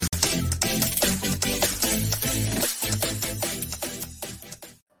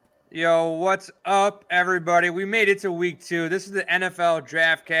Yo, what's up, everybody? We made it to week 2. This is the NFL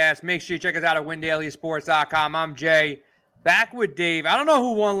Draftcast. Make sure you check us out at WinDailySports.com. I'm Jay, back with Dave. I don't know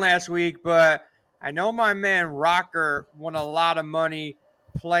who won last week, but I know my man Rocker won a lot of money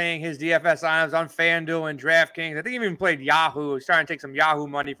playing his DFS lineups on FanDuel and DraftKings. I think he even played Yahoo. He's trying to take some Yahoo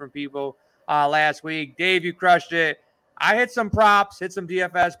money from people last week. Dave, you crushed it. I hit some props, hit some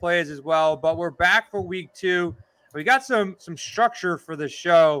DFS plays as well, but we're back for week 2. We got some structure for the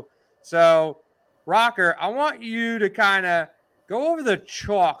show. So, Rocker, I want you to kind of go over the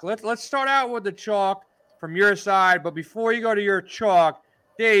chalk. Let's start out with the chalk from your side. But before you go to your chalk,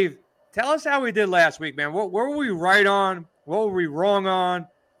 Dave, tell us how we did last week, man. What were we right on? What were we wrong on?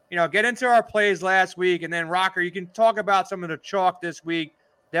 Get into our plays last week, and then Rocker, you can talk about some of the chalk this week.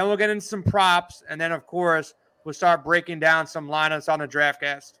 Then we'll get into some props, and then of course we'll start breaking down some lineups on the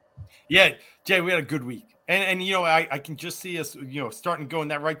DraftCast. Yeah, Jay, we had a good week. And I can just see us, starting to go in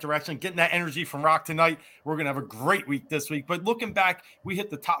that right direction, getting that energy from Rock tonight. We're going to have a great week this week. But looking back, we hit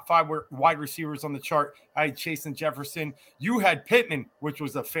the top 5 wide receivers on the chart. I had Chase and Jefferson. You had Pittman, which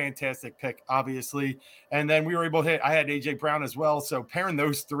was a fantastic pick, obviously. And then we were able to hit, I had A.J. Brown as well. So pairing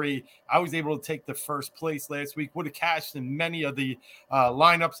those 3, I was able to take the first place last week. Would have cashed in many of the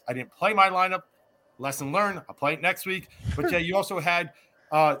lineups. I didn't play my lineup. Lesson learned. I'll play it next week. But, Jay, you also had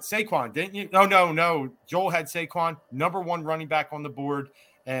Saquon, didn't you? No. Joel had Saquon, number 1 running back on the board.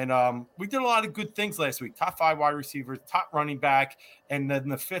 And we did a lot of good things last week. Top 5 wide receivers, top running back, and then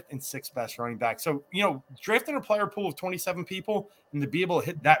the 5th and 6th best running back. So, drafting a player pool of 27 people and to be able to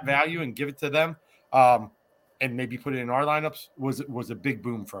hit that value and give it to them and maybe put it in our lineups was a big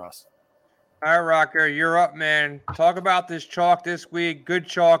boom for us. All right, Rocker, you're up, man. Talk about this chalk this week. Good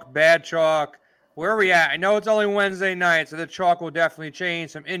chalk, bad chalk. Where are we at? I know it's only Wednesday night, so the chalk will definitely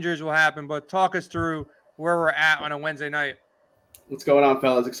change. Some injuries will happen, but talk us through where we're at on a Wednesday night. What's going on,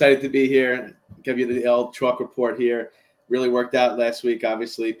 fellas? Excited to be here. Give you the L chalk report here. Really worked out last week.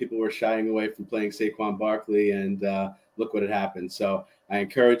 Obviously, people were shying away from playing Saquon Barkley, and look what had happened. So I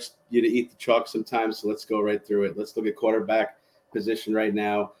encourage you to eat the chalk sometimes, so let's go right through it. Let's look at quarterback position right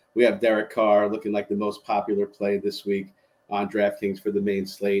now. We have Derek Carr looking like the most popular play this week on DraftKings for the main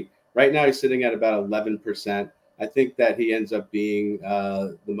slate. Right now, he's sitting at about 11%. I think that he ends up being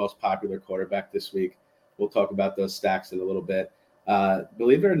the most popular quarterback this week. We'll talk about those stacks in a little bit.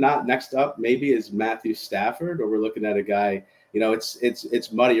 Believe it or not, next up maybe is Matthew Stafford, or we're looking at a guy.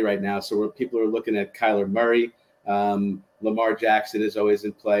 It's muddy right now, so people are looking at Kyler Murray. Lamar Jackson is always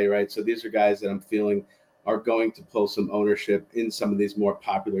in play, right? So these are guys that I'm feeling are going to pull some ownership in some of these more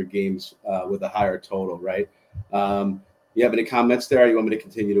popular games with a higher total, right? You have any comments there, or you want me to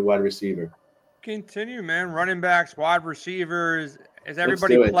continue to wide receiver? Continue, man. Running backs, wide receivers. Is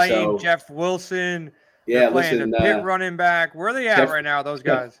everybody playing Jeff Wilson? Yeah, they're playing the Pitt running back. Where are they at right now, those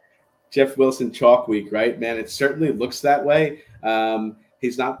guys? Jeff Wilson chalk week, right? Man, it certainly looks that way.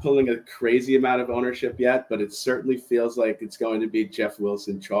 He's not pulling a crazy amount of ownership yet, but it certainly feels like it's going to be Jeff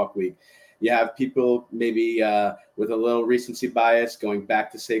Wilson chalk week. You have people maybe with a little recency bias going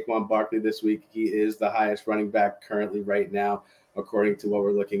back to Saquon Barkley this week. He is the highest running back currently right now, according to what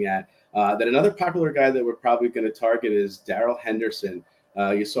we're looking at. Then another popular guy that we're probably going to target is Darrell Henderson.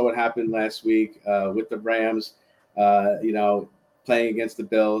 You saw what happened last week with the Rams, playing against the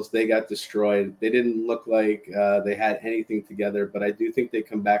Bills. They got destroyed. They didn't look like they had anything together, but I do think they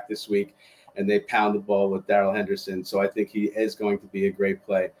come back this week and they pound the ball with Darrell Henderson. So I think he is going to be a great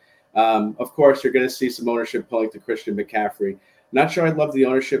play. Of course, you're going to see some ownership pulling to Christian McCaffrey. Not sure I'd love the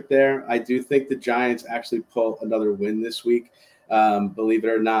ownership there. I do think the Giants actually pull another win this week. Believe it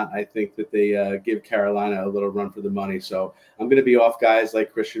or not, I think that they give Carolina a little run for the money. So I'm going to be off guys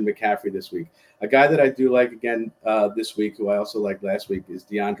like Christian McCaffrey this week. A guy that I do like again this week, who I also liked last week, is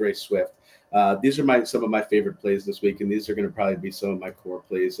DeAndre Swift. These are some of my favorite plays this week, and these are going to probably be some of my core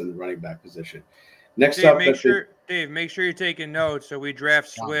plays in the running back position. Next Dave, up, Dave, make sure you're taking notes so we draft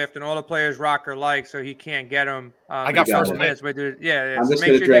Swift and all the players Rocker likes, so he can't get them. I got first minutes. I'm just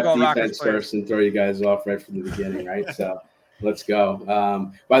going to draft defense first and throw you guys off right from the beginning, right? So let's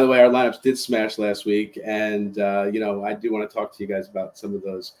go. By the way, our lineups did smash last week, and I do want to talk to you guys about some of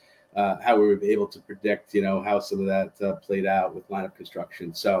those, how we were able to predict, how some of that played out with lineup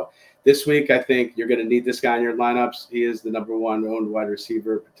construction. So this week, I think you're going to need this guy in your lineups. He is the number 1 owned wide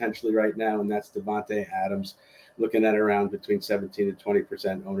receiver potentially right now, and that's Davante Adams, looking at around between 17 and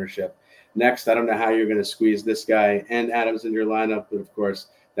 20% ownership. Next, I don't know how you're going to squeeze this guy and Adams in your lineup, but of course,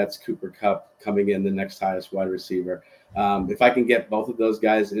 that's Cooper Kupp coming in the next highest wide receiver. If I can get both of those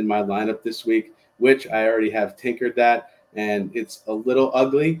guys in my lineup this week, which I already have tinkered that, and it's a little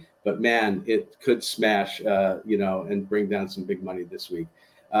ugly, but man, it could smash, and bring down some big money this week.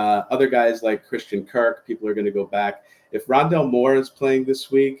 Other guys like Christian Kirk, people are going to go back. If Rondell Moore is playing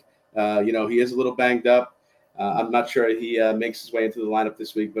this week, he is a little banged up. I'm not sure he makes his way into the lineup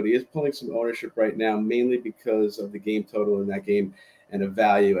this week, but he is pulling some ownership right now, mainly because of the game total in that game and a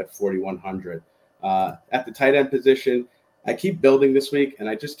value at 4,100. At the tight end position, I keep building this week, and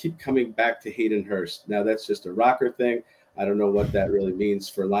I just keep coming back to Hayden Hurst. Now, that's just a rocker thing. I don't know what that really means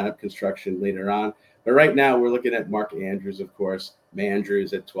for lineup construction later on. But right now, we're looking at Mark Andrews, of course,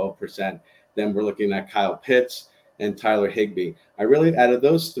 Mandrews at 12%. Then we're looking at Kyle Pitts and Tyler Higbee. Out of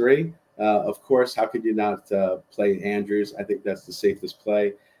those three, of course, how could you not play Andrews? I think that's the safest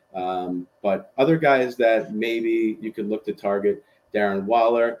play. But other guys that maybe you could look to target, Darren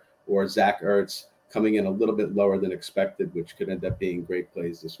Waller or Zach Ertz, coming in a little bit lower than expected, which could end up being great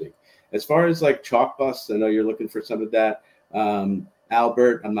plays this week. As far as like chalk busts, I know you're looking for some of that.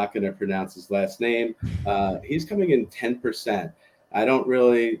 Albert, I'm not going to pronounce his last name. He's coming in 10%.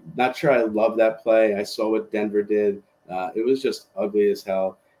 Not sure I love that play. I saw what Denver did. It was just ugly as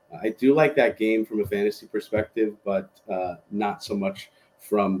hell. I do like that game from a fantasy perspective, but not so much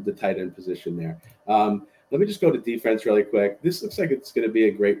from the tight end position there. Let me just go to defense really quick. This looks like it's going to be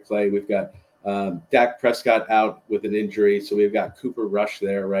a great play. We've got Dak Prescott out with an injury, so we've got Cooper Rush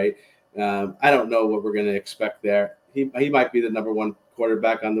there, right? I don't know what we're going to expect there. He might be the number one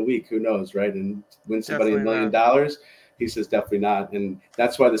quarterback on the week. Who knows, right? And win somebody $1 million. He says definitely not. And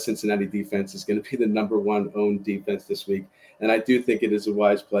that's why the Cincinnati defense is going to be the number one owned defense this week. And I do think it is a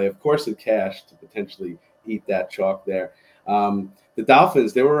wise play, of course, in cash to potentially eat that chalk there. The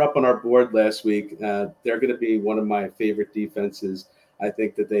Dolphins, they were up on our board last week. They're going to be one of my favorite defenses. I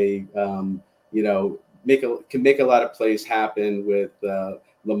think that they, can make a lot of plays happen with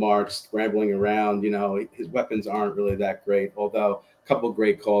Lamar scrambling around. His weapons aren't really that great, although a couple of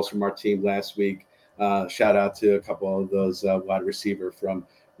great calls from our team last week. Shout out to a couple of those wide receiver from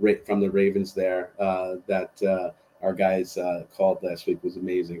the Ravens there that our guys called last week was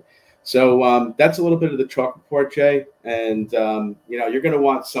amazing. So that's a little bit of the chalk report, Jay. And, you're going to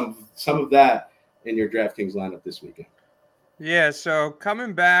want some of that in your DraftKings lineup this weekend. Yeah, so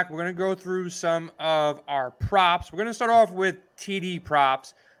coming back, we're going to go through some of our props. We're going to start off with TD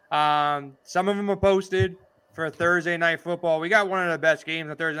props. Some of them are posted for Thursday Night Football. We got one of the best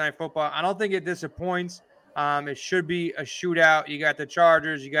games on Thursday Night Football. I don't think it disappoints. It should be a shootout. You got the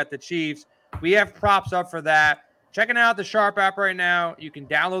Chargers, you got the Chiefs. We have props up for that. Checking out the Sharp app right now. You can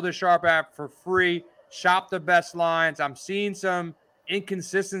download the Sharp app for free. Shop the best lines. I'm seeing some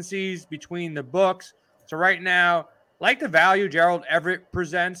inconsistencies between the books. So right now, like the value Gerald Everett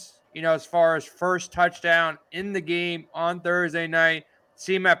presents, as far as first touchdown in the game on Thursday night,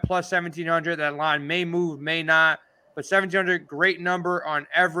 see him at plus 1,700. That line may move, may not, but 1,700, great number on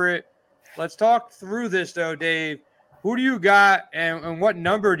Everett. Let's talk through this, though, Dave. Who do you got and what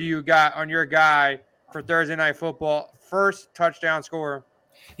number do you got on your guy for Thursday Night Football? First touchdown scorer.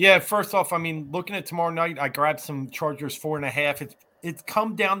 Yeah, first off, looking at tomorrow night, I grabbed some Chargers 4.5. It's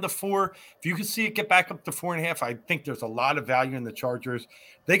come down to 4. If you can see it get back up to 4.5, I think there's a lot of value in the Chargers.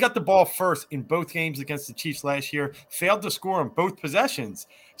 They got the ball first in both games against the Chiefs last year, failed to score on both possessions.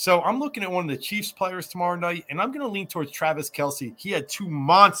 So I'm looking at one of the Chiefs players tomorrow night, and I'm going to lean towards Travis Kelce. He had 2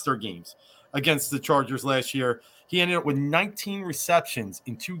 monster games against the Chargers last year. He ended up with 19 receptions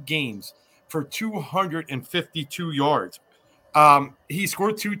in 2 games for 252 yards. He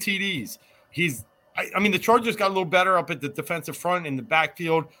scored 2 TDs. The Chargers got a little better up at the defensive front in the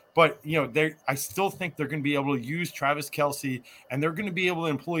backfield, but I still think they're going to be able to use Travis Kelce, and they're going to be able to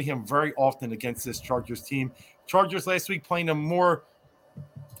employ him very often against this Chargers team. Chargers last week playing a more,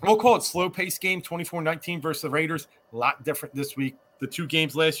 we'll call it slow-paced game, 24-19 versus the Raiders. A lot different this week. The 2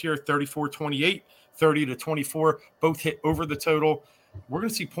 games last year, 34-28, 30-24, both hit over the total. We're going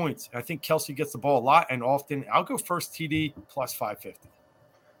to see points. I think Kelce gets the ball a lot and often. I'll go first TD plus 550.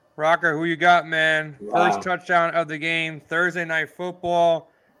 Rocker, who you got, man? Wow. First touchdown of the game, Thursday Night Football.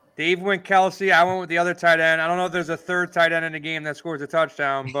 Dave went Kelce. I went with the other tight end. I don't know if there's a third tight end in the game that scores a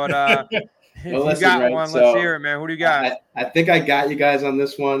touchdown, but if you got one, let's hear it, man. Who do you got? I think I got you guys on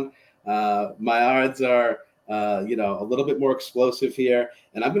this one. My odds are, a little bit more explosive here.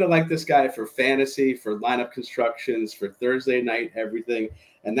 And I'm going to like this guy for fantasy, for lineup constructions, for Thursday night, everything.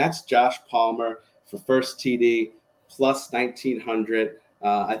 And that's Josh Palmer for first TD plus 1,900.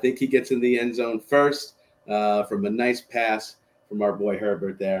 I think he gets in the end zone first from a nice pass from our boy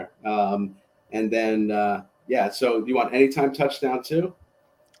Herbert there. So do you want anytime touchdown too?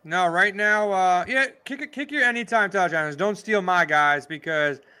 No, right now, kick your anytime touchdowns. Don't steal my guys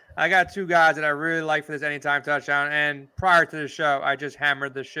because I got two guys that I really like for this anytime touchdown. And prior to the show, I just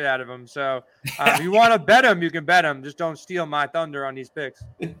hammered the shit out of them. So if you want to bet them, you can bet them. Just don't steal my thunder on these picks.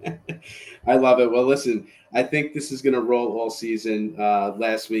 I love it. Well, listen, I think this is going to roll all season.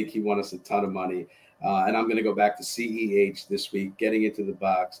 Last week, he won us a ton of money. And I'm going to go back to CEH this week, getting into the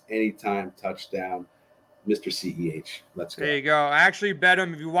box, anytime touchdown, Mr. CEH. Let's go. There you go. I actually bet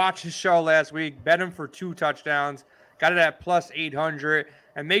him. If you watched his show last week, bet him for 2 touchdowns. Got it at plus 800.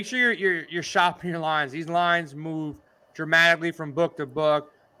 And make sure you're shopping your lines. These lines move dramatically from book to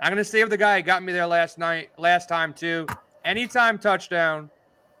book. I'm going to stay with the guy who got me there last time too. Anytime touchdown,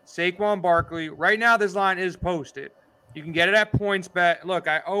 Saquon Barkley. Right now, this line is posted. You can get it at PointsBet. Look,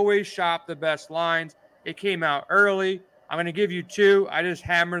 I always shop the best lines. It came out early. I'm going to give you 2. I just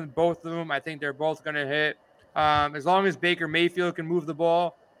hammered both of them. I think they're both going to hit. As long as Baker Mayfield can move the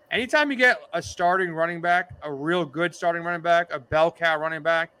ball. Anytime you get a starting running back, a real good starting running back, a bell cow running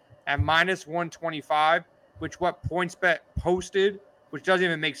back at minus 125, which what PointsBet posted, which doesn't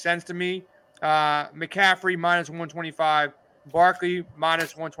even make sense to me. McCaffrey minus 125, Barkley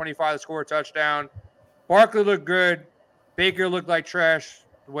minus 125 to score a touchdown. Barkley looked good. Baker looked like trash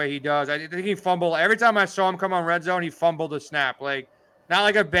the way he does. I think he fumbled. Every time I saw him come on red zone, he fumbled a snap. Like, not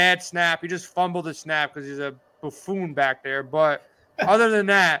like a bad snap. He just fumbled a snap because he's a buffoon back there. But other than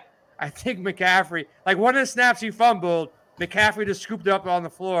that, I think McCaffrey, like one of the snaps he fumbled, McCaffrey just scooped it up on the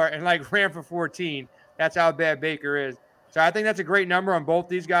floor and like ran for 14. That's how bad Baker is. So I think that's a great number on both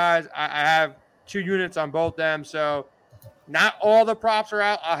these guys. I have 2 units on both them. So not all the props are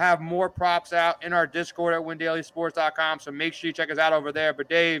out. I'll have more props out in our Discord at WinDailySports.com. So make sure you check us out over there. But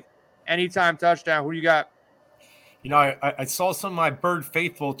Dave, anytime touchdown, who do you got? You know, I saw some of my Bird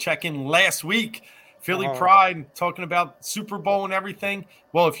faithful check in last week. Philly Pride talking about Super Bowl and everything.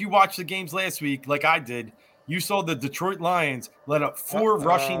 Well, if you watched the games last week, like I did, you saw the Detroit Lions let up 4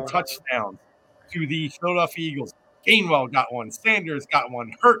 rushing touchdowns to the Philadelphia Eagles. Gainwell got one. Sanders got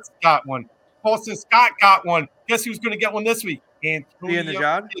one. Hurts got one. Boston Scott got one. Guess who's going to get one this week?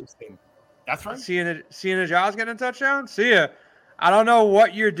 Antonio Gibson. That's right. Seeing the Jaws getting a touchdown? See ya. I don't know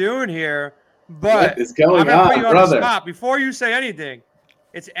what you're doing here, but what is going I'm on, brother? the spot. Before you say anything,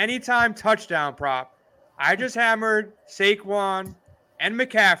 it's anytime touchdown prop. I just hammered Saquon and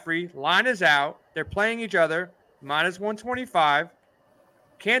McCaffrey. Line is out. They're playing each other. Minus 125.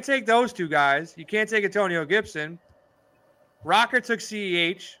 Can't take those 2 guys. You can't take Antonio Gibson. Rocker took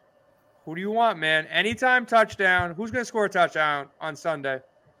CEH. Who do you want, man? Anytime touchdown. Who's going to score a touchdown on Sunday?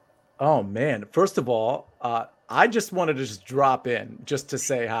 Oh, man. First of all, I just wanted to just drop in just to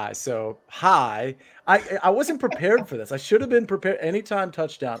say hi. So, hi. I wasn't prepared for this. I should have been prepared. Anytime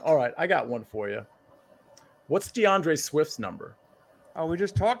touchdown. All right, I got one for you. What's DeAndre Swift's number? Oh, we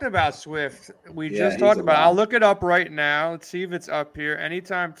just talked about Swift. We just talked about it. I'll look it up right now. Let's see if it's up here.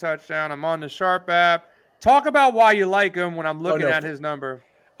 Anytime touchdown. I'm on the Sharp app. Talk about why you like him when I'm looking at his number.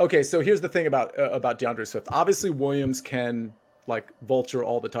 Okay, so here's the thing about DeAndre Swift. Obviously, Williams can vulture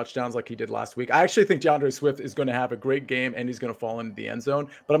all the touchdowns like he did last week. I actually think DeAndre Swift is going to have a great game and he's going to fall into the end zone.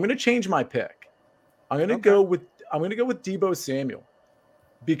 But I'm going to change my pick. I'm going to go with Deebo Samuel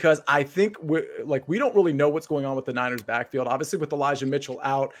because I think we don't really know what's going on with the Niners backfield. Obviously, with Elijah Mitchell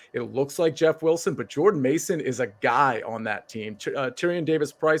out, it looks like Jeff Wilson, but Jordan Mason is a guy on that team. Tyrion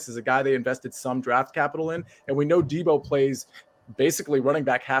Davis-Price is a guy they invested some draft capital in, and we know Deebo plays basically running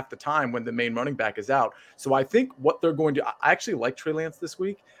back half the time when the main running back is out. So I think what they're going to – I actually like Trey Lance this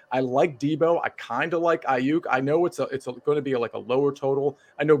week. I like Deebo. I kind of like Ayuk. I know it's going to be like a lower total.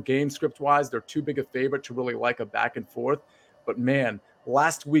 I know game script-wise they're too big a favorite to really like a back and forth. But, man –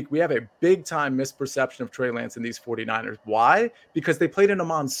 last week, we have a big-time misperception of Trey Lance and these 49ers. Why? Because they played in a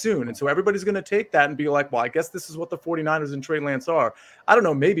monsoon. And so everybody's going to take that and be like, well, I guess this is what the 49ers and Trey Lance are. I don't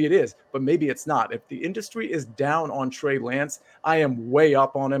know. Maybe it is, but maybe it's not. If the industry is down on Trey Lance, I am way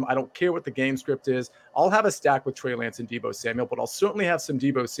up on him. I don't care what the game script is. I'll have a stack with Trey Lance and Deebo Samuel, but I'll certainly have some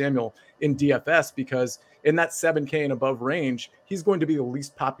Deebo Samuel in DFS because in that 7K and above range, he's going to be the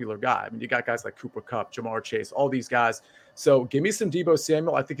least popular guy. I mean, you got guys like Cooper Kupp, Jamar Chase, all these guys. So give me some Deebo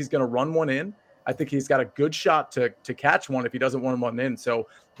Samuel. I think he's going to run one in. I think he's got a good shot to catch one if he doesn't run one in. So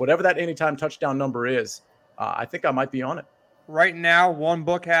whatever that anytime touchdown number is, I think I might be on it. Right now, one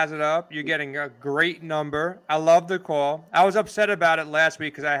book has it up. You're getting a great number. I love the call. I was upset about it last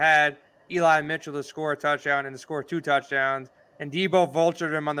week because I had Eli Mitchell to score a touchdown and to score 2 touchdowns. And Deebo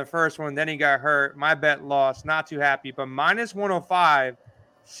vultured him on the first one. Then he got hurt. My bet lost. Not too happy. But minus 105,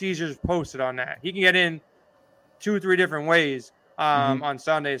 Caesar's posted on that. He can get in 2-3 different ways on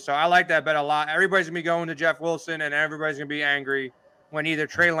Sunday. So I like that bet a lot. Everybody's going to be going to Jeff Wilson, and everybody's going to be angry when either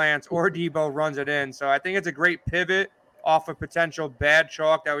Trey Lance or Deebo runs it in. So I think it's a great pivot off of potential bad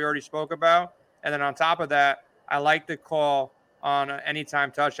chalk that we already spoke about. And then on top of that, I like the call on an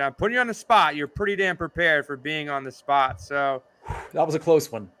anytime touchdown. Putting you on the spot, you're pretty damn prepared for being on the spot. So that was a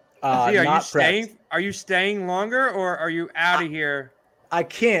close one. are you staying? Prepped. Are you staying longer, or are you out of here? I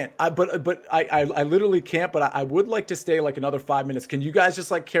can't. But I literally can't. But I would like to stay like another 5 minutes. Can you guys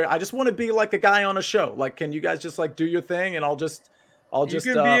just like carry? I just want to be like a guy on a show. Like, can you guys just like do your thing, and I'll just. You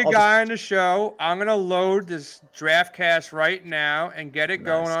can be a guy on the show. I'm gonna load this DraftCast right now and get it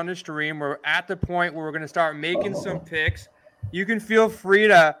going on the stream. We're at the point where we're gonna start making some picks. You can feel free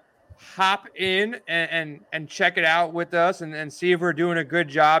to hop in and check it out with us and see if we're doing a good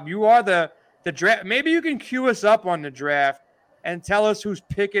job. You are the draft. Maybe you can cue us up on the draft and tell us whose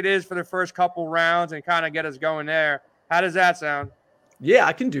pick it is for the first couple rounds and kind of get us going there. How does that sound? Yeah,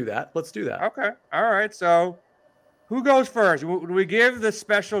 I can do that. Let's do that. Okay. All right. So who goes first? Do we give the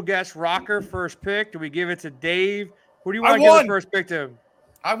special guest Rocker first pick? Do we give it to Dave? Who do you want to give the first pick to?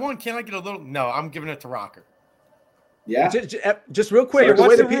 I won. Can I get a little? No, I'm giving it to Rocker. Yeah. Just real quick.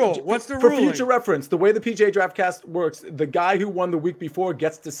 What's the rule? What's the for ruling? Future reference? The way the PGA DraftCast works, the guy who won the week before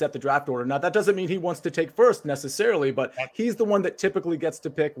gets to set the draft order. Now that doesn't mean he wants to take first necessarily, but he's the one that typically gets to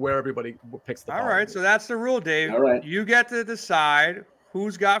pick where everybody picks the. All right, so that's the rule, Dave. All right. You get to decide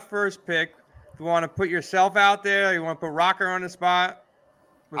who's got first pick. If you want to put yourself out there, you want to put Rocker on the spot.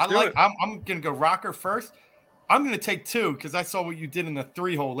 I'm gonna go Rocker first. I'm gonna take 2 because I saw what you did in the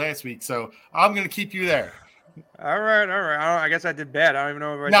 3-hole last week, so I'm gonna keep you there. All right. I guess I did bad. I don't even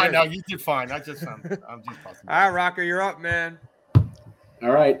know if I did. No, you did fine. I'm just possible. All right, Rocker, you're up, man.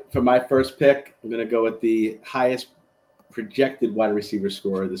 All right, for my first pick, I'm gonna go with the highest projected wide receiver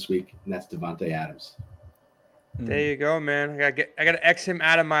scorer this week, and that's Devontae Adams. There you go, man. I got to X him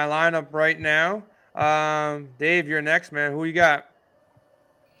out of my lineup right now. Dave, you're next, man. Who you got?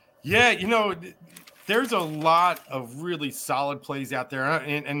 Yeah, there's a lot of really solid plays out there,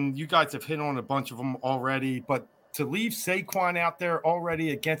 and you guys have hit on a bunch of them already. But to leave Saquon out there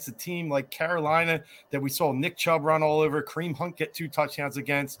already against a team like Carolina that we saw Nick Chubb run all over, Kareem Hunt get 2 touchdowns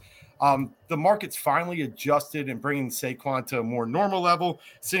against, the market's finally adjusted and bringing Saquon to a more normal level,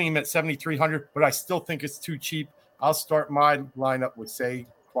 sitting him at 7,300, but I still think it's too cheap. I'll start my lineup with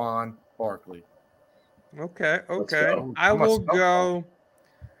Saquon Barkley. Okay. I will go.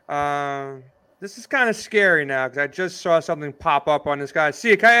 This is kind of scary now because I just saw something pop up on this guy.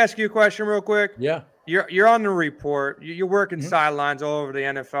 See, can I ask you a question real quick? Yeah. You're on the report. You're working sidelines all over the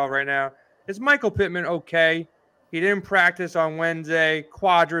NFL right now. Is Michael Pittman okay? He didn't practice on Wednesday,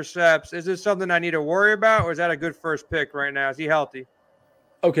 quadriceps. Is this something I need to worry about, or is that a good first pick right now? Is he healthy?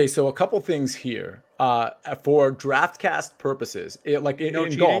 Okay, so a couple things here. For DraftCast purposes,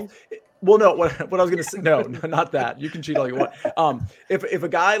 in golf. Well, no, what I was going to say, no, not that. You can cheat all you want. If a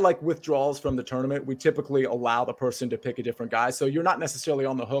guy like withdraws from the tournament, we typically allow the person to pick a different guy. So you're not necessarily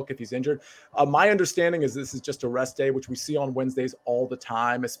on the hook if he's injured. My understanding is this is just a rest day, which we see on Wednesdays all the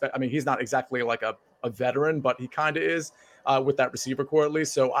time. I mean, he's not exactly like a veteran, but he kind of is with that receiver core at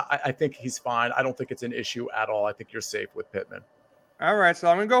least. So I think he's fine. I don't think it's an issue at all. I think you're safe with Pittman. All right, so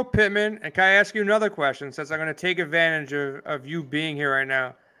I'm going to go Pittman. And can I ask you another question since I'm going to take advantage of you being here right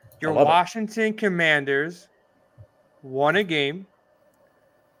now? Your Washington Commanders won a game.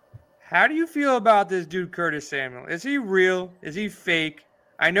 How do you feel about this dude, Curtis Samuel? Is he real? Is he fake?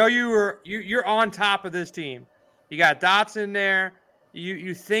 I know you're on top of this team. You got Dotson there.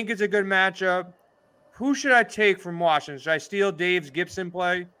 You think it's a good matchup. Who should I take from Washington? Should I steal Dave's Gibson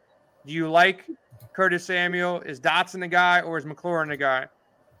play? Do you like Curtis Samuel? Is Dotson the guy or is McLaurin the guy?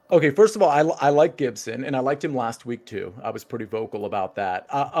 Okay, first of all, I like Gibson, and I liked him last week too. I was pretty vocal about that.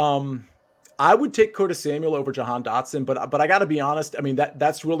 I would take Curtis Samuel over Jahan Dotson, but I got to be honest. I mean,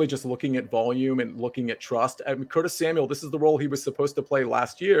 that's really just looking at volume and looking at trust. I mean, Curtis Samuel, this is the role he was supposed to play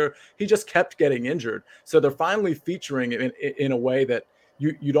last year. He just kept getting injured, so they're finally featuring him in a way that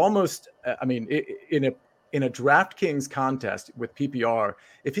you'd almost. I mean, in a DraftKings contest with PPR,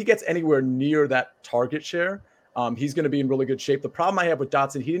 if he gets anywhere near that target share, he's going to be in really good shape. The problem I have with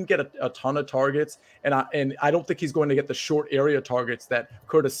Dotson, he didn't get a ton of targets, and I don't think he's going to get the short area targets that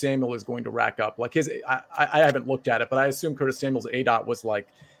Curtis Samuel is going to rack up. Like I haven't looked at it, but I assume Curtis Samuel's ADOT was like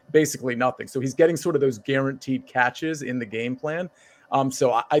basically nothing. So he's getting sort of those guaranteed catches in the game plan.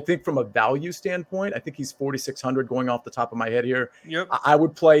 So I think from a value standpoint, I think he's 4,600 going off the top of my head here. Yep. I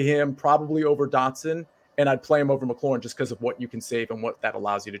would play him probably over Dotson. And I'd play him over McLaurin just because of what you can save and what that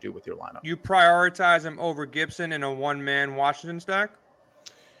allows you to do with your lineup. You prioritize him over Gibson in a one-man Washington stack?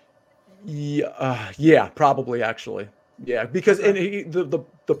 Yeah, probably actually. Yeah, because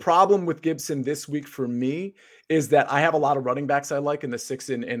the problem with Gibson this week for me is that I have a lot of running backs I like in the 6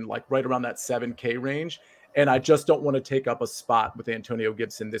 and like right around that 7K range. And I just don't want to take up a spot with Antonio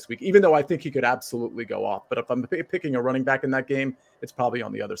Gibson this week, even though I think he could absolutely go off. But if I'm picking a running back in that game, it's probably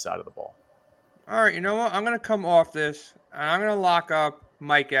on the other side of the ball. All right, you know what? I'm going to come off this, and I'm going to lock up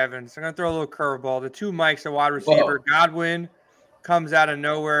Mike Evans. I'm going to throw a little curveball. The two Mikes, the wide receiver. Whoa. Godwin comes out of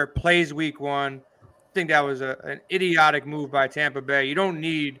nowhere, plays week 1. I think that was an idiotic move by Tampa Bay. You don't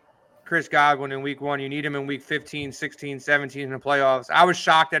need Chris Godwin in week 1. You need him in week 15, 16, 17 in the playoffs. I was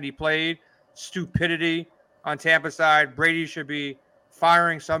shocked that he played. Stupidity on Tampa side. Brady should be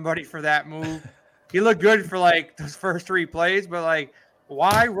firing somebody for that move. He looked good for like those first 3 plays, but like,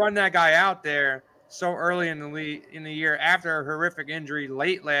 why run that guy out there so early in the year after a horrific injury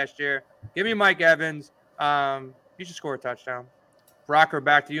late last year? Give me Mike Evans. You should score a touchdown. Rocker,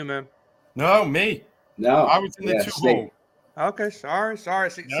 back to you, man. No, me. No, I was in the 2 hole. Okay, sorry.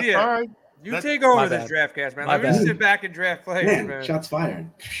 See That's ya. all right. You take over this bad. draft cast, man. My Let me bad. sit back and draft players, man. Shots fired.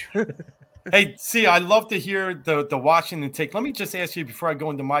 Hey, see, I love to hear the Washington take. Let me just ask you before I go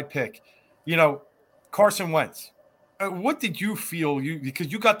into my pick. Carson Wentz. What did you feel?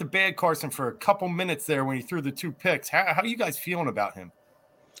 Because you got the bad Carson for a couple minutes there when he threw the 2 picks. How are you guys feeling about him?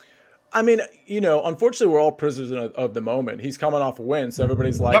 I mean, unfortunately, we're all prisoners of the moment. He's coming off a win, so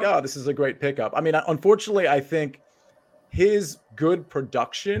everybody's like, oh, this is a great pickup. I mean, unfortunately, I think his good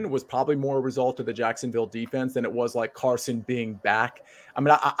production was probably more a result of the Jacksonville defense than it was like Carson being back. I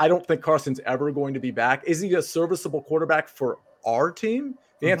mean, I don't think Carson's ever going to be back. Is he a serviceable quarterback for our team?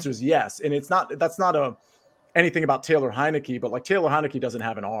 The answer is yes. And that's not anything about Taylor Heineke, but like Taylor Heineke doesn't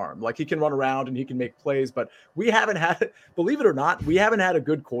have an arm. Like he can run around and he can make plays, but we haven't had, believe it or not, we haven't had a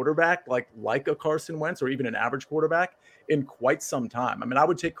good quarterback like a Carson Wentz or even an average quarterback in quite some time. I mean, I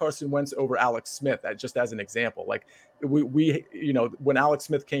would take Carson Wentz over Alex Smith just as an example. Like we when Alex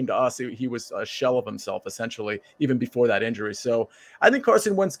Smith came to us, he was a shell of himself essentially, even before that injury. So I think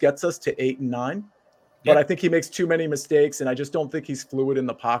Carson Wentz gets us to 8 and 9. But I think he makes too many mistakes, and I just don't think he's fluid in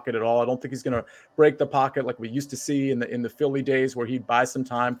the pocket at all. I don't think he's going to break the pocket like we used to see in the Philly days where he'd buy some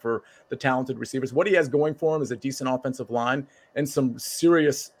time for the talented receivers. What he has going for him is a decent offensive line and some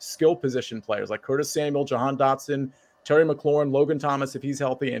serious skill position players like Curtis Samuel, Jahan Dotson, Terry McLaurin, Logan Thomas if he's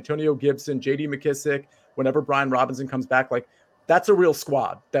healthy, Antonio Gibson, J.D. McKissick, whenever Brian Robinson comes back. Like that's a real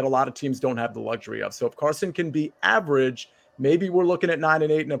squad that a lot of teams don't have the luxury of. So if Carson can be average, maybe we're looking at 9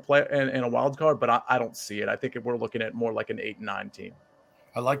 and 8 in a wild card, but I don't see it. I think we're looking at more like an 8 and 9 team.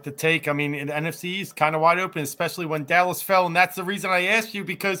 I like the take. I mean, the NFC East kind of wide open, especially when Dallas fell. And that's the reason I asked you,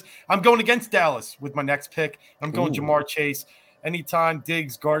 because I'm going against Dallas with my next pick. I'm going Jamar Chase. Anytime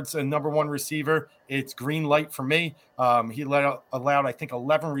Diggs guards a number 1 receiver, it's green light for me. He allowed, I think,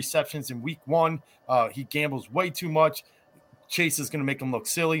 11 receptions in week 1. He gambles way too much. Chase is going to make him look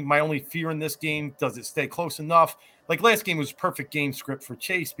silly. My only fear in this game, does it stay close enough? Like last game was perfect game script for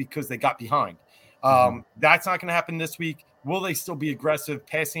Chase because they got behind. That's not going to happen this week. Will they still be aggressive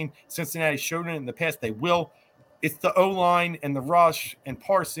passing? Cincinnati showed it in the past. They will. It's the O-line and the rush and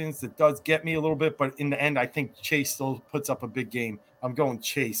Parsons that does get me a little bit. But in the end, I think Chase still puts up a big game. I'm going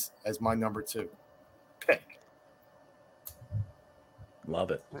Chase as my number 2 pick.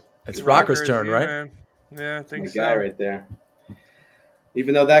 Love it. It's Rocker's turn, right? Man. Yeah, I think My so. guy right there.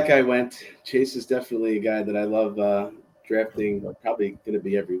 Even though that guy went, Chase is definitely a guy that I love drafting. Probably going to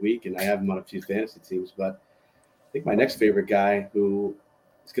be every week, and I have him on a few fantasy teams. But I think my next favorite guy, who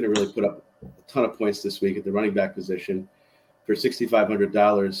is going to really put up a ton of points this week at the running back position, for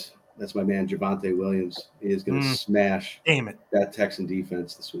 $6,500, that's my man Javonte Williams. He is going to smash that Texan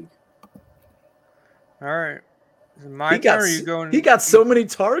defense this week. All right. Is it my turn, or are you going? He got so many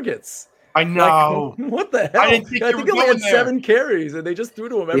targets. I know. Like, what the hell? I didn't think I think he only had 7 carries, and they just threw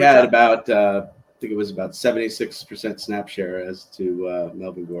to him every He had time. about, I think it was about 76% snap share as to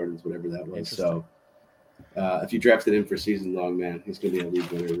Melvin Gordon's, whatever that was. So if you drafted him for season long, man, he's going to be a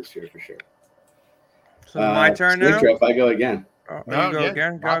league winner this year for sure. So my turn now? If I go again. You go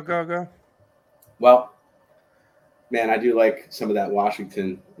again? Go. Well, man, I do like some of that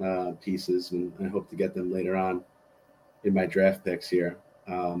Washington pieces, and I hope to get them later on in my draft picks here.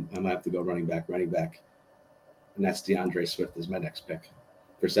 I might have to go running back, and that's DeAndre Swift is my next pick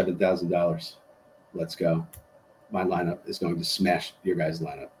for $7,000. Let's go. My lineup is going to smash your guys'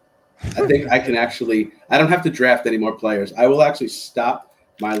 lineup. I think I can I don't have to draft any more players. I will actually stop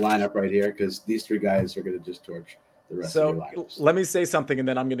my lineup right here because these 3 guys are going to just torch the rest of your lineups. Let me say something, and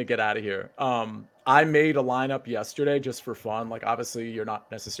then I'm going to get out of here. I made a lineup yesterday just for fun. Like, obviously, you're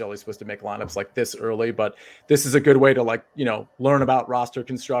not necessarily supposed to make lineups like this early, but this is a good way to, learn about roster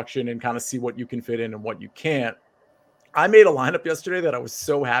construction and kind of see what you can fit in and what you can't. I made a lineup yesterday that I was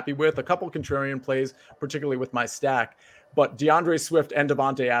so happy with. A couple contrarian plays, particularly with my stack, but DeAndre Swift and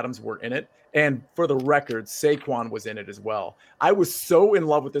Devontae Adams were in it. And for the record, Saquon was in it as well. I was so in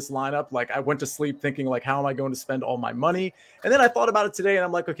love with this lineup. Like, I went to sleep thinking, like, how am I going to spend all my money? And then I thought about it today, and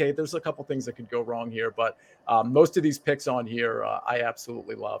I'm like, okay, there's a couple things that could go wrong here. But most of these picks on here, I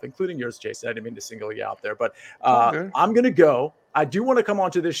absolutely love, including yours, Jason. I didn't mean to single you out there, but I'm going to go. I do want to come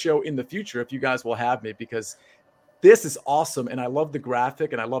onto this show in the future if you guys will have me, because this is awesome. And I love the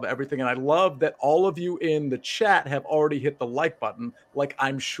graphic and I love everything. And I love that all of you in the chat have already hit the like button, like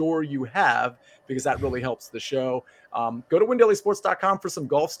I'm sure you have, because that really helps the show. Go to WinDailySports.com for some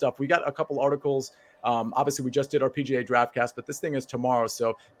golf stuff. We got a couple articles. Obviously, we just did our PGA Draftcast, but this thing is tomorrow.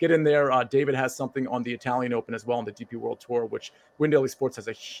 So get in there. David has something on the Italian Open as well on the DP World Tour, which Win Daily Sports has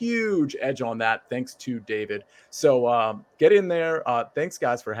a huge edge on that, thanks to David. So get in there. Thanks,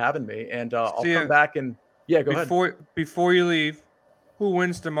 guys, for having me. And I'll come back and yeah, go ahead. Before you leave, who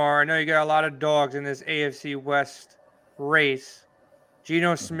wins tomorrow? I know you got a lot of dogs in this AFC West race.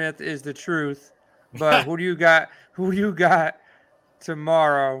 Geno Smith is the truth, but who do you got? Who do you got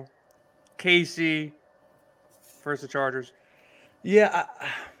tomorrow? KC versus the Chargers. Yeah,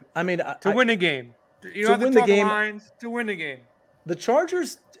 I mean, to win the game. You don't have to talk lines to win the game. The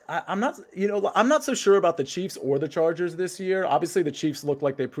Chargers. I'm not so sure about the Chiefs or the Chargers this year. Obviously, the Chiefs look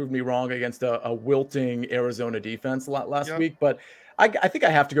like they proved me wrong against a wilting Arizona defense last week, but I think I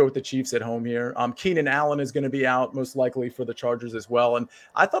have to go with the Chiefs at home here. Keenan Allen is going to be out most likely for the Chargers as well. And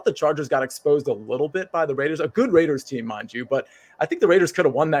I thought the Chargers got exposed a little bit by the Raiders, a good Raiders team, mind you, but I think the Raiders could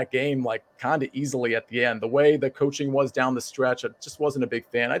have won that game like kind of easily at the end. The way the coaching was down the stretch, I just wasn't a big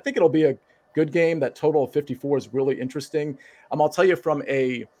fan. I think it'll be a good game. That total of 54 is really interesting. I'll tell you from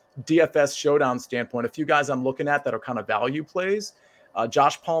a DFS showdown standpoint, a few guys I'm looking at that are kind of value plays.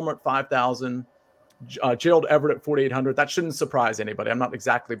 Josh Palmer at 5,000, Gerald Everett at 4,800. That shouldn't surprise anybody. I'm not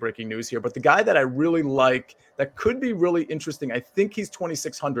exactly breaking news here, but the guy that I really like that could be really interesting, I think he's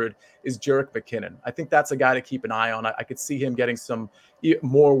 2,600, is Jerick McKinnon. I think that's a guy to keep an eye on. I could see him getting some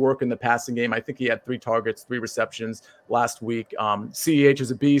more work in the passing game. I think he had 3 targets, 3 receptions last week. CEH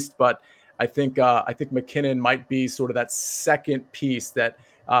is a beast, but I think McKinnon might be sort of that second piece that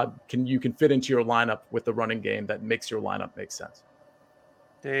you can fit into your lineup with the running game that makes your lineup make sense.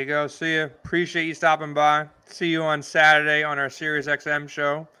 There you go. See you. Appreciate you stopping by. See you on Saturday on our Sirius XM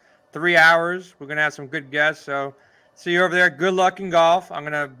show. 3 hours. We're going to have some good guests. So see you over there. Good luck in golf. I'm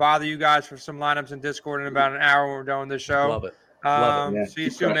going to bother you guys for some lineups in Discord in about an hour when we're done with this show. Love it. Love it. Yeah, see you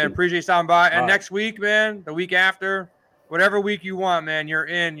soon, man. Appreciate you stopping by. And right. Next week, man, the week after, whatever week you want, man,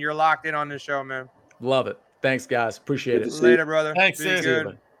 you're locked in on this show, man. Love it. Thanks, guys. Appreciate it. Later, brother. Thanks, Be sis.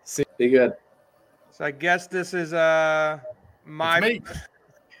 good. Be good. So I guess this is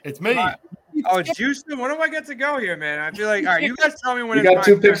It's me. It's Houston. When do I get to go here, man? I feel like, all right, you guys tell me when You it's got my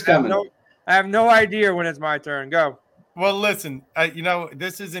 2 turn. picks coming. I have no idea when it's my turn. Go. Well, listen,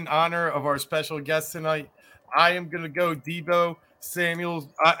 this is in honor of our special guest tonight. I am going to go Deebo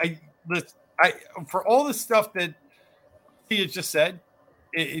Samuel. For all the stuff that he has just said,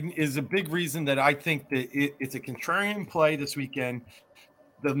 it is a big reason that I think that it's a contrarian play this weekend.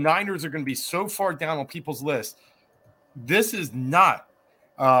 The Niners are going to be so far down on people's list. This is not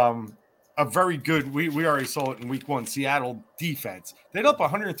a very good, we already saw it in week 1, Seattle defense. They had up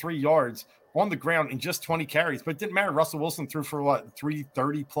 103 yards on the ground in just 20 carries, but it didn't matter. Russell Wilson threw for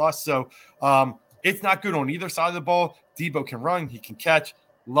 330 plus. So it's not good on either side of the ball. Deebo can run. He can catch.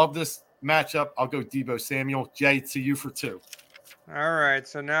 Love this matchup. I'll go Deebo Samuel. Jay, to you for 2. All right.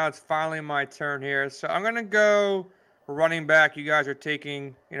 So now it's finally my turn here. So I'm going to go running back. You guys are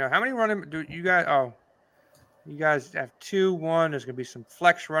taking, how many running do you guys? Oh, you guys have 2, 1. There's going to be some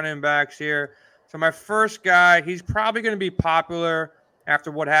flex running backs here. So my first guy, he's probably going to be popular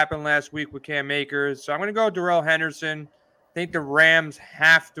after what happened last week with Cam Akers. So I'm going to go Darrell Henderson. I think the Rams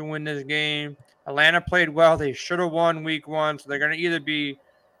have to win this game. Atlanta played well. They should have won week 1. So they're going to either be,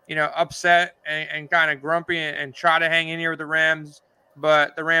 upset and kind of grumpy and try to hang in here with the Rams.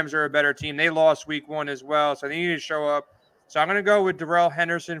 But the Rams are a better team. They lost week 1 as well. So they need to show up. So I'm going to go with Darrell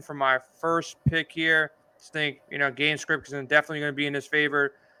Henderson for my first pick here. I think, game script is definitely going to be in his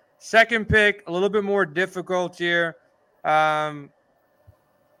favor. Second pick, a little bit more difficult here. Let's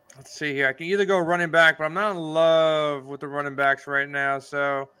see here. I can either go running back, but I'm not in love with the running backs right now.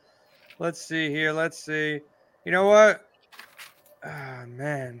 So let's see here. Let's see. You know what?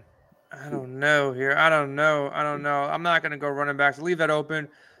 Man, I don't know here. I don't know. I'm not going to go running backs. Leave that open.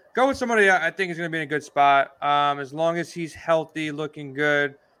 Go with somebody I think is going to be in a good spot. As long as he's healthy, looking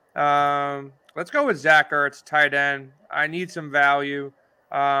good. Let's go with Zach Ertz, tight end. I need some value.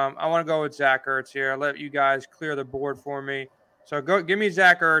 I want to go with Zach Ertz here. I'll let you guys clear the board for me. So give me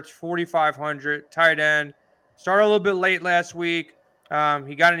Zach Ertz, 4,500, tight end. Started a little bit late last week.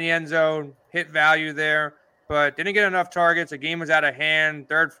 He got in the end zone, hit value there, but didn't get enough targets. The game was out of hand.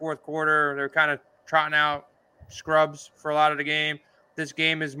 Third, fourth quarter, they're kind of trotting out scrubs for a lot of the game. This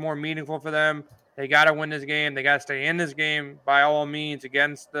game is more meaningful for them. They got to win this game. They got to stay in this game by all means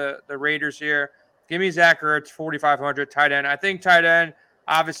against the Raiders here. Give me Zach Ertz, 4,500, tight end. I think tight end,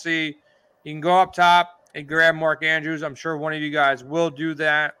 obviously, you can go up top and grab Mark Andrews. I'm sure one of you guys will do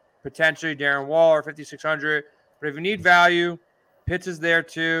that. Potentially Darren Waller, 5,600. But if you need value, Pitts is there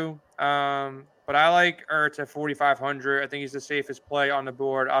too. But I like Ertz at 4,500. I think he's the safest play on the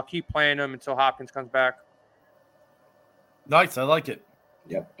board. I'll keep playing him until Hopkins comes back. Nice. I like it.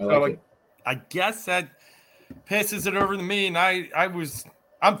 Yep. I like it. I guess that passes it over to me. And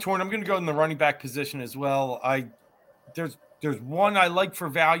I'm torn. I'm going to go in the running back position as well. There's one I like for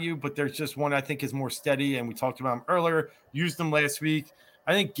value, but there's just one I think is more steady. And we talked about him earlier, used him last week.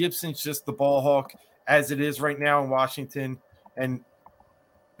 I think Gibson's just the ball hawk as it is right now in Washington. And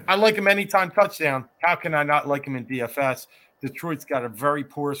I like him anytime touchdown. How can I not like him in DFS? Detroit's got a very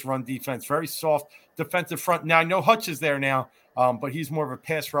porous run defense, very soft defensive front. Now, I know Hutch is there now, but he's more of a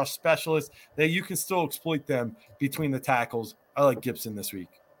pass rush specialist. That you can still exploit them between the tackles. I like Gibson this week.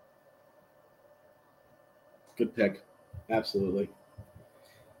 Good pick. Absolutely.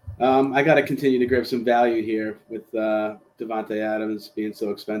 I got to continue to grab some value here with Devontae Adams being so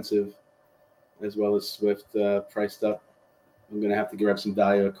expensive, as well as Swift priced up. I'm going to have to grab some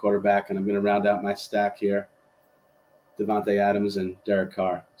value at quarterback, and I'm going to round out my stack here. Devontae Adams and Derek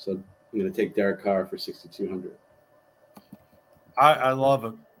Carr. So I'm going to take Derek Carr for 6,200. I love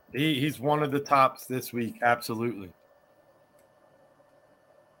him. He's one of the tops this week. Absolutely.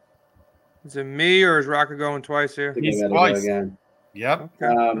 Is it me or is Rocker going twice here? He's twice again. Yep.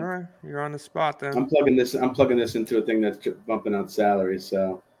 Okay. All right. You're on the spot then. I'm plugging this into a thing that's bumping out salary.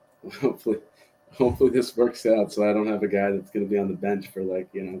 So hopefully this works out. So I don't have a guy that's going to be on the bench for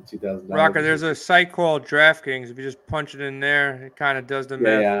 $2,000. Rocker, there's a site called DraftKings. If you just punch it in there, it kind of does the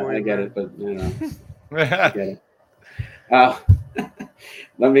math. Yeah, for you, I get man. it, but I get it.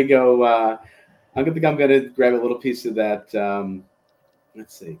 Let me go. I'm going to grab a little piece of that.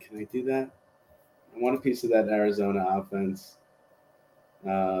 Let's see. Can I do that? I want a piece of that Arizona offense.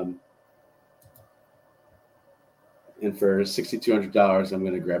 And for $6,200, I'm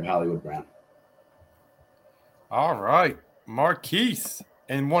going to grab Hollywood Brown. All right. Marquise.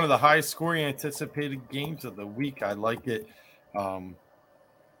 And one of the highest scoring anticipated games of the week. I like it. I'll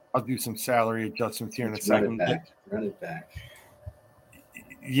do some salary adjustments here in a second. Run it back.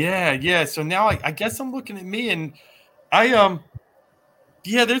 Yeah. So now I guess I'm looking at me, and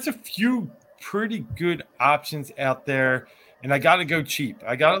there's a few pretty good options out there, and I got to go cheap.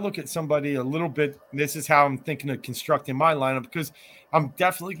 I got to look at somebody a little bit. This is how I'm thinking of constructing my lineup, because I'm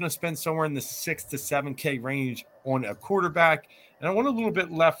definitely going to spend somewhere in the 6 to 7K range on a quarterback, and I want a little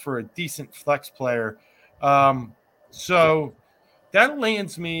bit left for a decent flex player. So that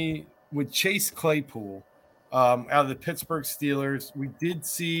lands me with Chase Claypool out of the Pittsburgh Steelers. We did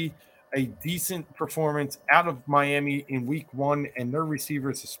see a decent performance out of Miami in week 1, and their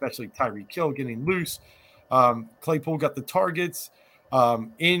receivers, especially Tyreek Hill, getting loose. Claypool got the targets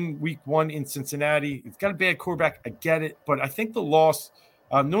in week 1 in Cincinnati. He's got a bad quarterback. I get it, but I think the loss,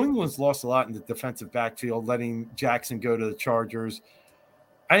 New England's lost a lot in the defensive backfield, letting Jackson go to the Chargers.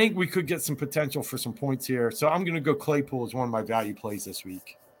 I think we could get some potential for some points here. So I'm going to go Claypool as one of my value plays this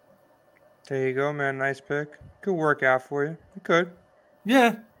week. There you go, man. Nice pick. Could work out for you. It could.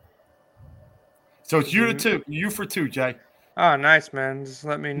 Yeah. So it's you for two, Jay. Oh, nice, man. Just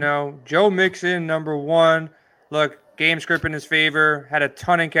let me know. Joe Mixon, number 1. Look, game script in his favor. Had a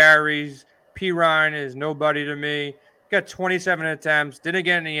ton of carries. P. Ryan is nobody to me. Got 27 attempts. Didn't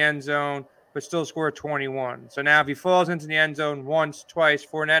get in the end zone, but still scored 21. So now if he falls into the end zone once, twice,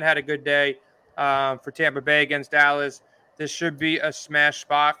 Fournette had a good day for Tampa Bay against Dallas. This should be a smash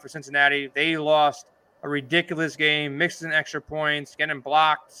spot for Cincinnati. They lost a ridiculous game, mixed in extra points, getting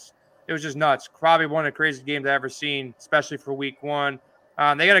blocked. It was just nuts. Probably one of the craziest games I've ever seen, especially for week 1.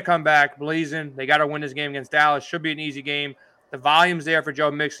 They got to come back blazing. They got to win this game against Dallas. Should be an easy game. The volume's there for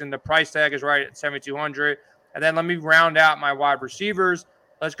Joe Mixon. The price tag is right at $7,200. And then let me round out my wide receivers.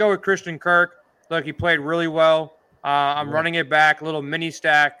 Let's go with Christian Kirk. Look, he played really well. I'm running it back, a little mini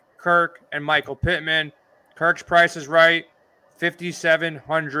stack. Kirk and Michael Pittman. Kirk's price is right,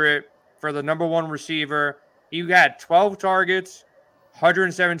 $5,700 for the number 1 receiver. He had 12 targets,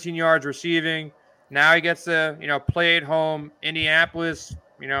 117 yards receiving. Now he gets to, play at home. Indianapolis,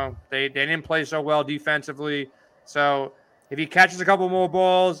 they didn't play so well defensively. So If he catches a couple more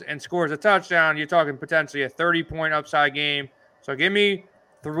balls and scores a touchdown, you're talking potentially a 30-point upside game. So give me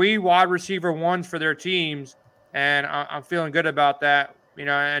 3 wide receiver ones for their teams, and I'm feeling good about that.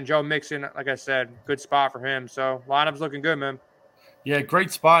 And Joe Mixon, like I said, good spot for him. So lineup's looking good, man. Yeah,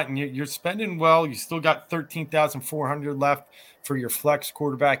 great spot, and you're spending well. You still got 13,400 left for your flex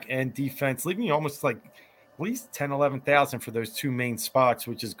quarterback and defense, leaving you almost like at least 10, 11,000 for those 2 main spots,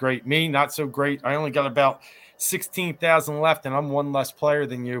 which is great. Me, not so great. I only got about 16,000 left, and I'm 1 less player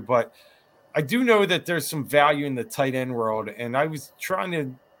than you, but I do know that there's some value in the tight end world, and I was trying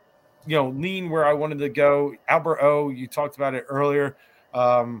to, lean where I wanted to go. Albert O, you talked about it earlier.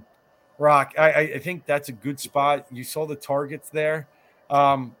 Rock, I think that's a good spot. You saw the targets there.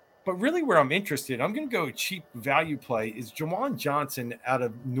 But really where I'm interested, I'm going to go cheap value play is Juwan Johnson out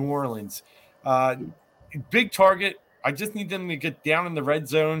of New Orleans. Big target. I just need them to get down in the red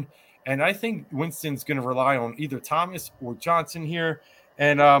zone. And I think Winston's going to rely on either Thomas or Johnson here.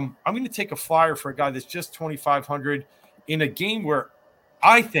 And I'm going to take a flyer for a guy that's just 2,500 in a game where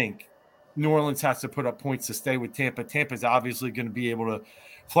I think New Orleans has to put up points to stay with Tampa. Tampa's obviously going to be able to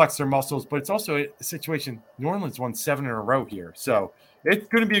flex their muscles, but it's also a situation. New Orleans won 7 in a row here. So it's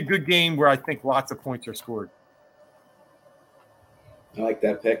going to be a good game where I think lots of points are scored. I like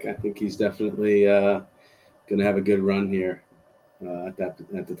that pick. I think he's definitely going to have a good run here at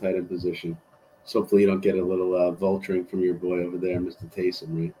the tight end position. So hopefully you don't get a little vulturing from your boy over there, Mr. Taysom,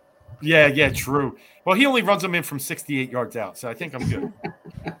 right? Yeah, true. Well, he only runs them in from 68 yards out, so I think I'm good.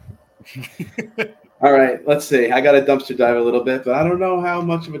 All right, let's see. I got to dumpster dive a little bit, but I don't know how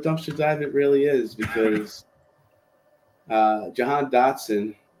much of a dumpster dive it really is because Jahan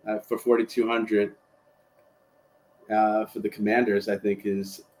Dotson for 4,200 for the Commanders, I think,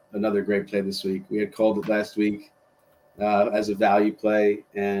 is another great play this week. We had called it last week as a value play,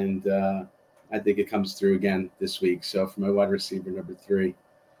 and I think it comes through again this week. So for my wide receiver number 3,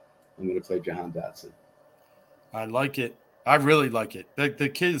 I'm going to play Jahan Dotson. I like it. I really like it. The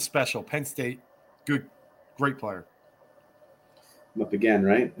kid is special. Penn State, good, great player. I'm up again,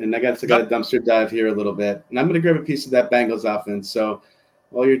 right? And I got to dumpster dive here a little bit. And I'm going to grab a piece of that Bengals offense. So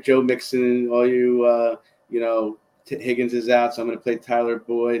all your Joe Mixon, all you, Higgins is out. So I'm going to play Tyler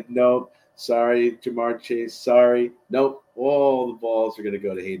Boyd. Nope. Sorry. Jamar Chase. Sorry. Nope. All the balls are going to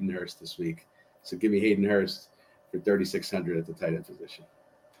go to Hayden Hurst this week. So give me Hayden Hurst for 3,600 at the tight end position.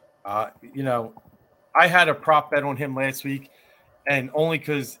 I had a prop bet on him last week, and only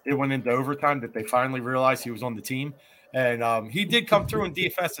because it went into overtime that they finally realized he was on the team. And he did come through in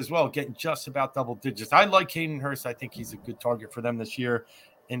DFS as well, getting just about double digits. I like Hayden Hurst. I think he's a good target for them this year.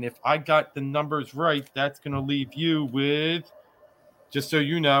 And if I got the numbers right, that's going to leave you with, just so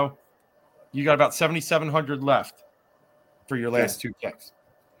you know, you got about 7,700 left for your last 2 kicks.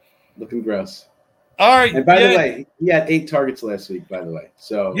 Looking gross. All right. And by the way, he had 8 targets last week, by the way.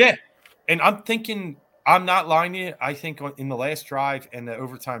 So yeah. And I'm thinking, I'm not lying to you. I think in the last drive and the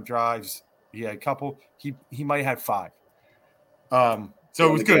overtime drives, he had a couple. He might have had 5. So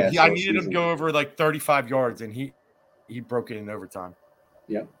it was good. I needed him to go over like 35 yards, and he broke it in overtime.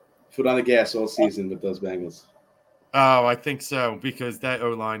 Yep. Foot on the gas all season with those Bengals. Oh, I think so, because that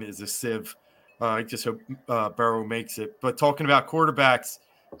O-line is a sieve. I just hope Burrow makes it. But talking about quarterbacks,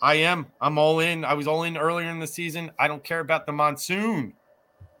 I'm all in. I was all in earlier in the season. I don't care about the monsoon.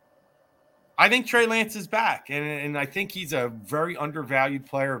 I think Trey Lance is back, and I think he's a very undervalued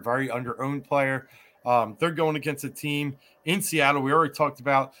player, very under-owned player. They're going against a team in Seattle we already talked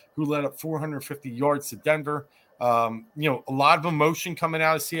about who led up 450 yards to Denver. A lot of emotion coming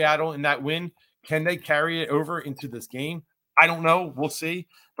out of Seattle in that win. Can they carry it over into this game? I don't know. We'll see.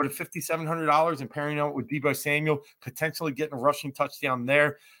 But at $5,700 and pairing out with Deebo Samuel, potentially getting a rushing touchdown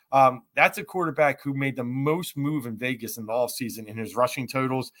there, that's a quarterback who made the most move in Vegas in the offseason in his rushing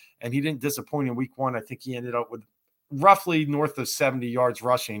totals, and he didn't disappoint in week 1. I think he ended up with roughly north of 70 yards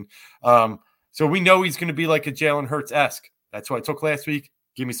rushing. So we know he's going to be like a Jalen Hurts-esque. That's what I took last week.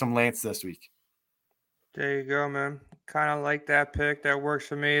 Give me some Lance this week. There you go, man. Kind of like that pick. That works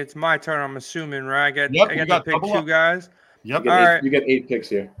for me. It's my turn, I'm assuming, right? I get to pick 2 guys. Yep. You get 8 picks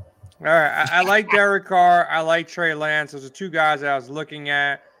here. All right. I like Derek Carr. I like Trey Lance. Those are 2 guys that I was looking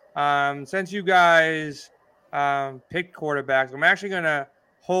at. Since you guys picked quarterbacks, I'm actually going to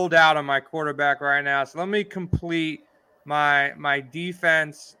hold out on my quarterback right now. So let me complete my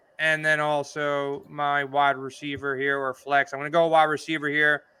defense and then also my wide receiver here or flex. I'm going to go wide receiver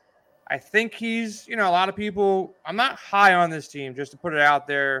here. I think he's, a lot of people, I'm not high on this team, just to put it out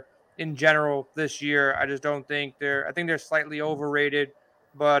there in general this year. I just don't think I think they're slightly overrated.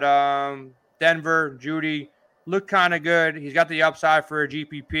 But Denver, Judy looked kind of good. He's got the upside for a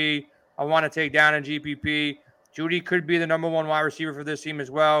GPP. I want to take down a GPP. Judy could be the number one wide receiver for this team as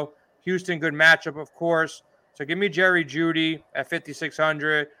well. Houston, good matchup, of course. So give me Jerry Judy at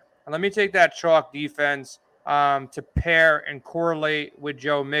 5,600. And let me take that chalk defense to pair and correlate with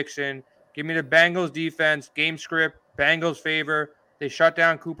Joe Mixon. Give me the Bengals defense, game script, Bengals favor. They shut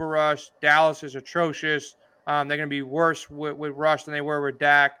down Cooper Rush. Dallas is atrocious. They're going to be worse with Rush than they were with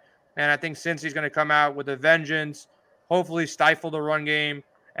Dak. And I think Cincy's going to come out with a vengeance, hopefully stifle the run game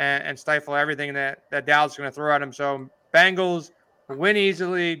and stifle everything that Dallas is going to throw at him. So Bengals win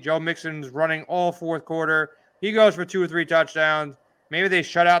easily. Joe Mixon's running all fourth quarter. He goes for 2 or 3 touchdowns. Maybe they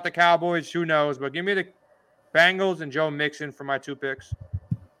shut out the Cowboys. Who knows? But give me the Bengals and Joe Mixon for my 2 picks.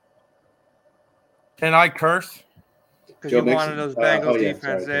 Can I curse? Because you wanted those Bengals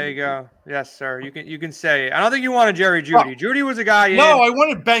defense. There you go. Yes, sir. You can say it. I don't think you wanted Jerry Judy. Judy was a guy. No, I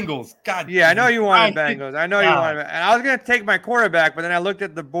wanted Bengals. God. Yeah, I know you wanted Bengals. I know you wanted. And I was gonna take my quarterback, but then I looked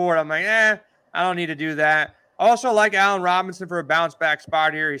at the board. I'm like, I don't need to do that. I also like Allen Robinson for a bounce back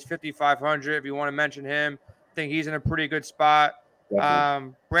spot here. He's 5,500. If you want to mention him, I think he's in a pretty good spot.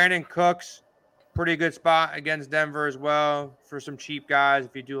 Brandon Cooks, pretty good spot against Denver as well for some cheap guys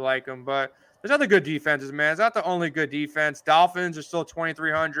if you do like them. But there's other good defenses, man. It's not the only good defense. Dolphins are still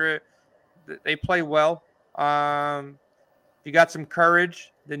 2,300. They play well. You got some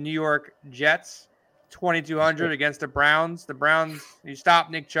courage. The New York Jets, 2,200 against the Browns. The Browns, you stop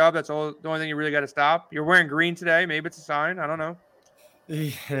Nick Chubb. That's the only thing you really got to stop. You're wearing green today. Maybe it's a sign. I don't know.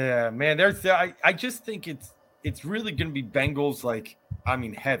 Yeah, man. I just think it's really going to be Bengals,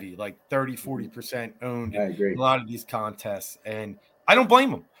 heavy, like 30, 40% owned in a lot of these contests. And I don't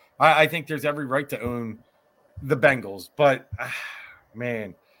blame them. I think there's every right to own the Bengals. But,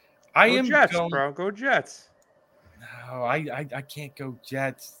 man, Go Jets, bro. Go Jets. No, I can't go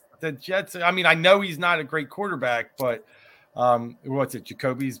Jets. The Jets, I know he's not a great quarterback, but what's it?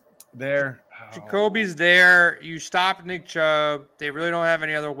 Jacoby's there. Jacoby's there. You stop Nick Chubb. They really don't have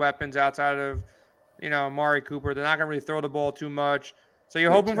any other weapons outside of, Amari Cooper. They're not going to really throw the ball too much. So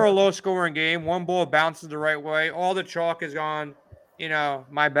you're hoping for a low-scoring game. One ball bounces the right way. All the chalk is on,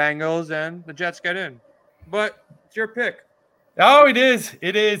 my Bengals, and the Jets get in. But it's your pick. Oh, it is.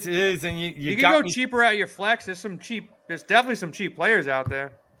 It is. And you can go cheaper at your flex. There's definitely some cheap players out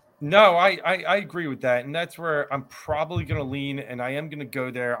there. No, I agree with that. And that's where I'm probably going to lean, and I am going to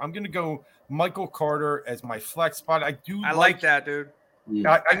go there. I'm going to go Michael Carter as my flex spot. I like that, dude.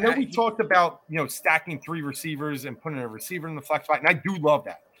 I know we talked about, stacking 3 receivers and putting a receiver in the flex spot, and I do love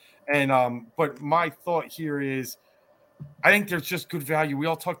that. And but my thought here is I think there's just good value. We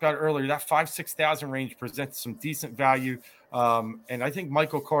all talked about it earlier. That 5,000-6,000 range presents some decent value. And I think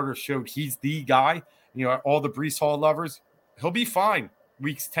Michael Carter showed he's the guy. All the Breece Hall lovers, he'll be fine.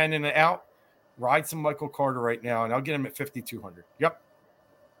 Weeks 10 and out. Ride some Michael Carter right now, and I'll get him at 5,200. Yep.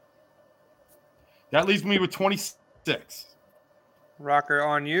 That leaves me with 26. Rocker,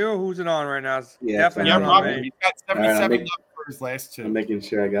 on you. Who's it on right now? Definitely on me. He's got 77 for his last 2. I'm making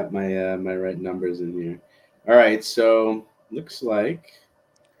sure I got my my right numbers in here. All right, so looks like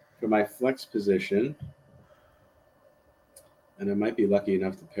for my flex position, and I might be lucky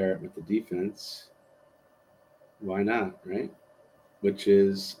enough to pair it with the defense. Why not, right? Which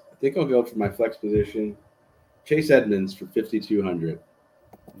is, I think I'll go for my flex position, Chase Edmonds for 5,200.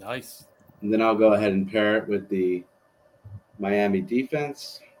 Nice. And then I'll go ahead and pair it with the Miami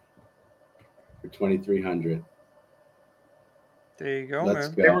defense for 2,300. There you go,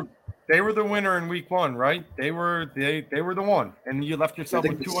 Let's man. go. They were the winner in week 1, right? They were the one, and you left yourself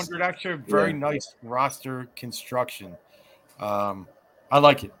with 200 extra. Very nice roster construction. I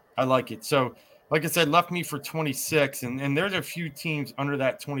like it. So, like I said, left me for 26, and there's a few teams under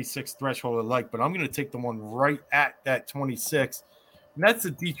that 26 threshold I like, but I'm going to take the one right at that 26, and that's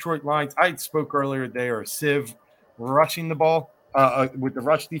the Detroit Lions. I spoke earlier; they are a sieve rushing the ball with the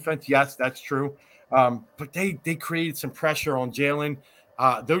rush defense. Yes, that's true, but they created some pressure on Jalen.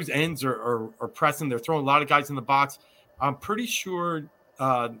 Those ends are pressing. They're throwing a lot of guys in the box. I'm pretty sure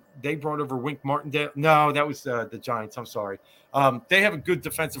they brought over Wink Martindale. No, that was the Giants. I'm sorry. They have a good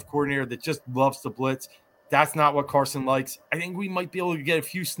defensive coordinator that just loves to blitz. That's not what Carson likes. I think we might be able to get a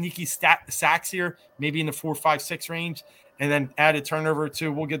few sneaky sacks here, maybe in the 4, 5, 6 range, and then add a turnover or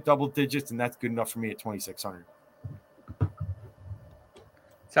 2. We'll get double digits, and that's good enough for me at 2,600.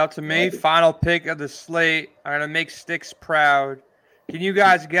 It's out to me. Final pick of the slate. I'm going to make Sticks proud. Can you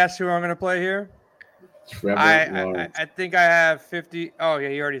guys guess who I'm going to play here? Trevor Lawrence. I think I have 50. Oh, yeah,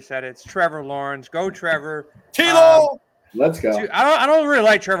 you already said it. It's Trevor Lawrence. Go, Trevor. Tilo! Let's go. I don't really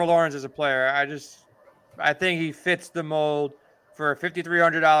like Trevor Lawrence as a player. I think he fits the mold for a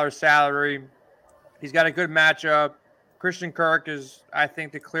 $5,300 salary. He's got a good matchup. Christian Kirk is, I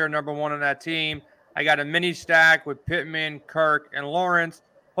think, the clear number 1 on that team. I got a mini stack with Pittman, Kirk, and Lawrence.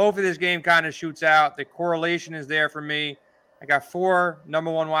 Hopefully this game kind of shoots out. The correlation is there for me. I got 4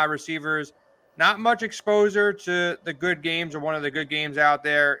 number 1 wide receivers. Not much exposure to the good games or one of the good games out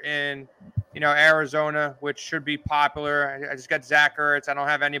there in, Arizona, which should be popular. I just got Zach Ertz. I don't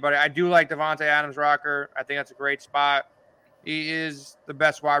have anybody. I do like Devontae Adams Rocker. I think that's a great spot. He is the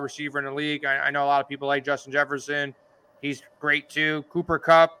best wide receiver in the league. I know a lot of people like Justin Jefferson. He's great too. Cooper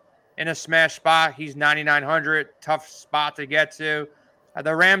Kupp in a smash spot. He's 9,900. Tough spot to get to.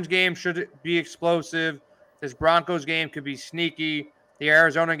 The Rams game should be explosive. This Broncos game could be sneaky. The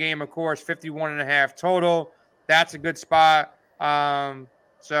Arizona game, of course, 51.5 total. That's a good spot.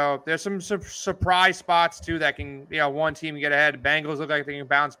 So there's some surprise spots too that can, one team get ahead. Bengals look like they can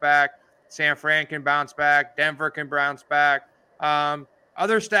bounce back. San Fran can bounce back. Denver can bounce back.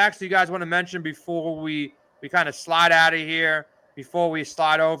 Other stacks you guys want to mention before we kind of slide out of here, before we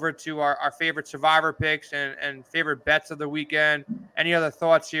slide over to our favorite survivor picks and favorite bets of the weekend? Any other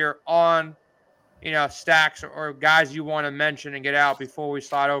thoughts here on, stacks or guys you want to mention and get out before we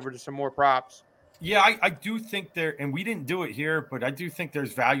slide over to some more props? Yeah, I do think there, and we didn't do it here, but I do think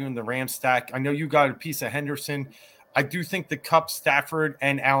there's value in the Rams stack. I know you got a piece of Henderson. I do think the Kupp, Stafford,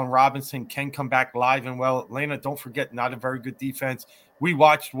 and Allen Robinson can come back live and well. Atlanta, don't forget, not a very good defense. We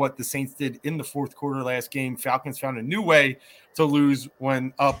watched what the Saints did in the fourth quarter last game. Falcons found a new way to lose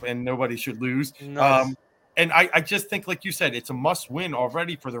when up, and nobody should lose. Nice. And I just think, like you said, it's a must-win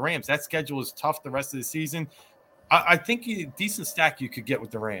already for the Rams. That schedule is tough the rest of the season. I think a decent stack you could get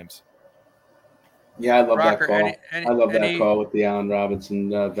with the Rams. Yeah, I love Rocker, that call. That call with the Allen Robinson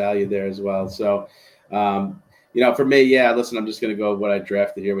value there as well. So, for me, listen, I'm just going to go with what I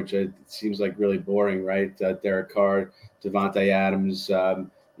drafted here, which it seems like really boring, right? Derek Carr, Devontae Adams,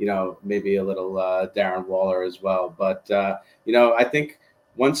 maybe a little Darren Waller as well. But, I think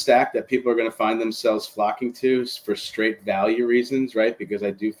one stack that people are going to find themselves flocking to for straight value reasons, right? Because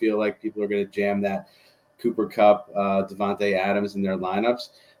I do feel like people are going to jam that Cooper Kupp, Devontae Adams in their lineups,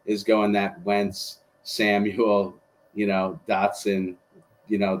 is going that Wentz, Samuel, Dotson,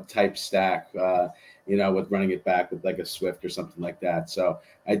 type stack, with running it back with like a Swift or something like that. So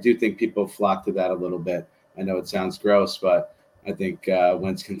I do think people flock to that a little bit. I know it sounds gross, but I think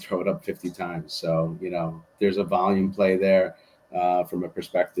Wentz can throw it up 50 times. So, there's a volume play there from a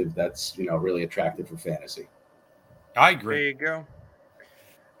perspective that's, really attractive for fantasy. I agree. There you go.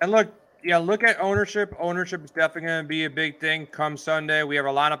 And look at ownership. Ownership is definitely going to be a big thing come Sunday. We have a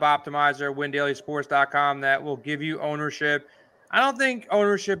lineup optimizer, WinDailySports.com, that will give you ownership. I don't think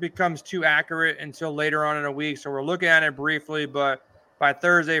ownership becomes too accurate until later on in a week, so we're looking at it briefly, but by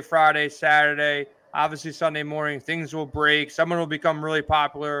Thursday, Friday, Saturday, obviously Sunday morning, things will break. Someone will become really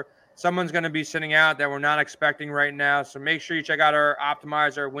popular. Someone's going to be sitting out that we're not expecting right now, so make sure you check out our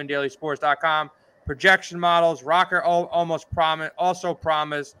optimizer, WinDailySports.com. Projection models. Rocker also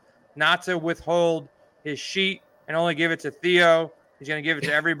promised not to withhold his sheet and only give it to Theo. He's going to give it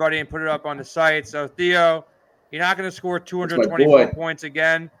to everybody and put it up on the site. So, Theo, you're not going to score 224 points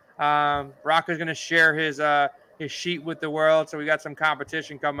again. Rocker's going to share his sheet with the world, so we got some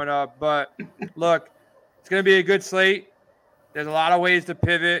competition coming up. But, look, it's going to be a good slate. There's a lot of ways to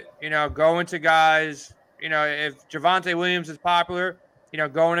pivot, go into guys. If Javonte Williams is popular,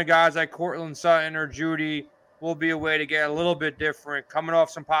 going to guys like Courtland Sutton or Judy will be a way to get a little bit different, coming off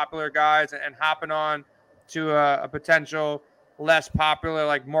some popular guys and hopping on to a potential less popular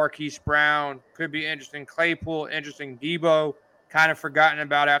like Marquise Brown. Could be interesting. Claypool, interesting. Debo, kind of forgotten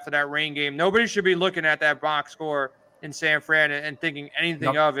about after that rain game. Nobody should be looking at that box score in San Fran and thinking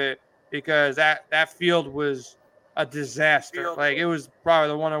anything of it, because that field was a disaster. Like, it was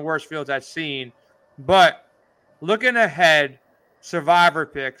probably one of the worst fields I've seen. But looking ahead, Survivor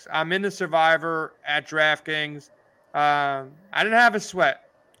picks. I'm in the Survivor at DraftKings. I didn't have a sweat.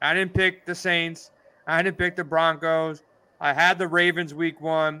 I didn't pick the Saints. I didn't pick the Broncos. I had the Ravens week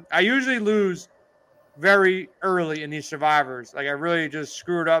 1. I usually lose very early in these Survivors. Like, I really just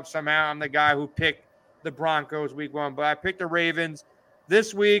screwed up somehow. I'm the guy who picked the Broncos week 1. But I picked the Ravens.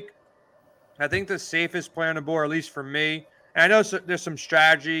 This week, I think the safest play on the board, at least for me, and I know there's some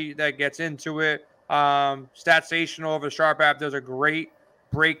strategy that gets into it. Statsational over the Sharp app does a great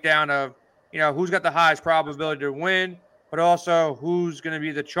breakdown of, who's got the highest probability to win, but also who's going to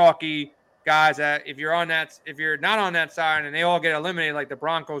be the chalky guys that if you're not on that side and they all get eliminated like the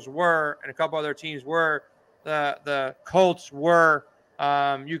Broncos were and a couple other teams were, the Colts were,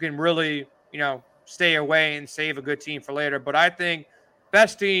 you can really, stay away and save a good team for later. But I think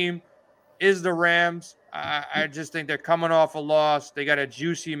best team is the Rams. I just think they're coming off a loss. They got a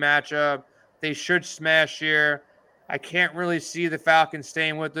juicy matchup. They should smash here. I can't really see the Falcons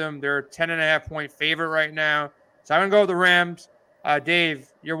staying with them. They're a 10.5-point favorite right now. So I'm going to go with the Rams.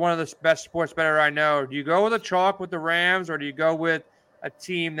 Dave, you're one of the best sports better I know. Do you go with a chalk with the Rams, or do you go with a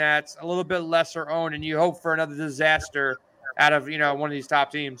team that's a little bit lesser owned and you hope for another disaster out of, one of these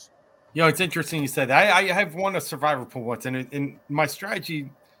top teams? It's interesting you said that. I have won a survivor pool once, and my strategy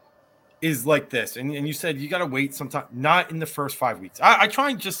is like this. And you said you got to wait sometime, not in the first 5 weeks. I try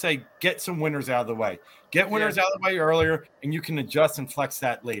and just say, get some winners out of the way. Get winners out of the way earlier, and you can adjust and flex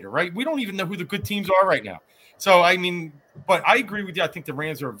that later, right? We don't even know who the good teams are right now. So, but I agree with you. I think the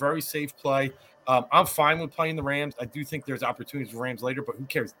Rams are a very safe play. I'm fine with playing the Rams. I do think there's opportunities for Rams later, but who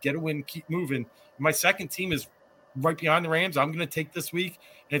cares? Get a win, keep moving. My second team is right behind the Rams. I'm going to take this week,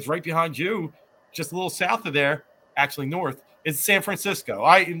 and it's right behind you, just a little south of there, actually north. It's San Francisco.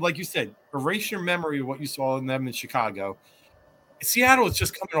 Like you said, erase your memory of what you saw in them in Chicago. Seattle is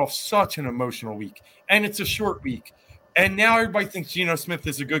just coming off such an emotional week, and it's a short week. And now everybody thinks Geno Smith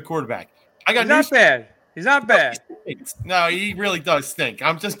is a good quarterback. He's not bad. He's not bad. No, he really does stink.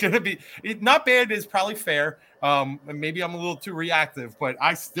 I'm just going to be – not bad is probably fair. Maybe I'm a little too reactive, but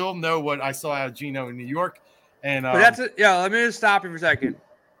I still know what I saw out of Geno in New York. And but that's it. Yeah, let me just stop you for a second.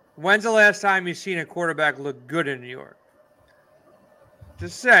 When's the last time you've seen a quarterback look good in New York?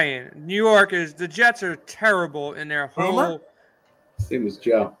 Just saying. New York is – the Jets are terrible in their whole – His name was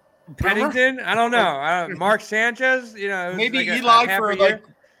Joe. Pennington? I don't know. Mark Sanchez? Maybe like Eli for like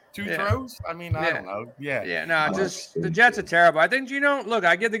 – two throws? I don't know. The Jets are terrible. I think Geno, look,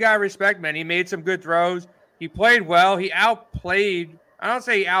 I give the guy respect, man. He made some good throws. He played well. He outplayed, I don't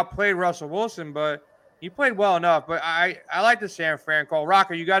say he outplayed Russell Wilson, but he played well enough. But I like the San Fran call.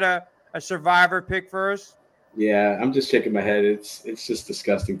 Rocker, you got a survivor pick for us? Yeah, I'm just shaking my head. It's just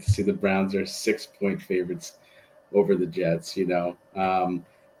disgusting to see the Browns are 6-point favorites over the Jets,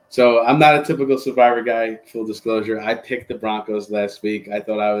 So I'm not a typical survivor guy, full disclosure. I picked the Broncos last week. I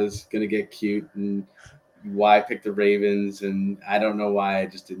thought I was going to get cute and why I picked the Ravens, and I don't know why I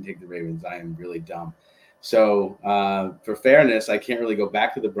just didn't take the Ravens. I am really dumb. So for fairness, I can't really go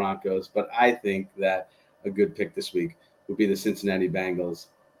back to the Broncos, but I think that a good pick this week would be the Cincinnati Bengals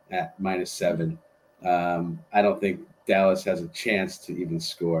at -7. I don't think Dallas has a chance to even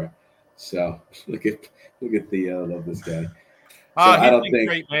score. So look at the love this guy. So I don't think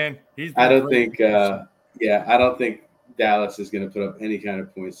great, man. I don't think Dallas is going to put up any kind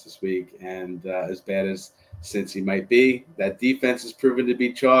of points this week. And as bad as Cincy might be, that defense has proven to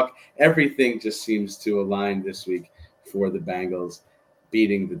be chalk. Everything just seems to align this week for the Bengals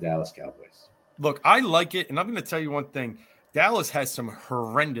beating the Dallas Cowboys. Look, I like it, and I'm going to tell you one thing. Dallas has some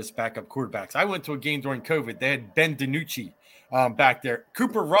horrendous backup quarterbacks. I went to a game during COVID. They had Ben DiNucci back there.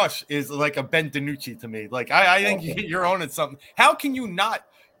 Cooper Rush is like a Ben DiNucci to me. Like, I think you're owning something. How can you not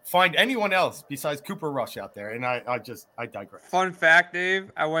find anyone else besides Cooper Rush out there? And I digress. Fun fact, Dave,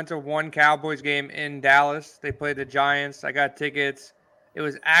 I went to one Cowboys game in Dallas. They played the Giants. I got tickets. It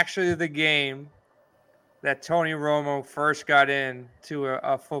was actually the game that Tony Romo first got in to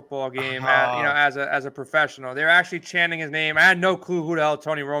a football game, as a professional. They were actually chanting his name. I had no clue who the hell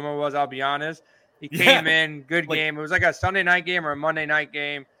Tony Romo was, I'll be honest. He came in, good game. It was like a Sunday night game or a Monday night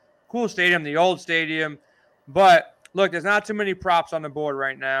game. Cool stadium, the old stadium. But, look, there's not too many props on the board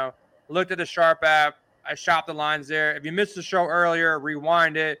right now. Looked at the Sharp app. I shopped the lines there. If you missed the show earlier,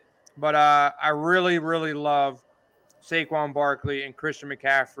 rewind it. But I really, really love Saquon Barkley and Christian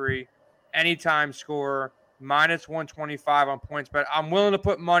McCaffrey. Anytime scorer, -125 on points. But I'm willing to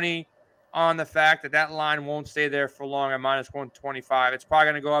put money on the fact that line won't stay there for long at -125. It's probably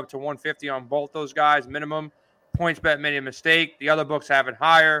going to go up to 150 on both those guys minimum. PointsBet made a mistake. The other books have it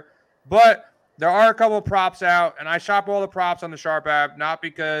higher. But there are a couple of props out, and I shop all the props on the Sharp app, not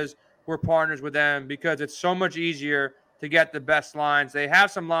because we're partners with them, because it's so much easier to get the best lines. They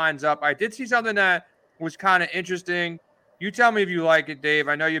have some lines up. I did see something that was kind of interesting. You tell me if you like it, Dave.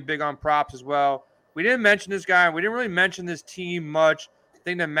 I know you're big on props as well. We didn't mention this guy. We didn't really mention this team much. I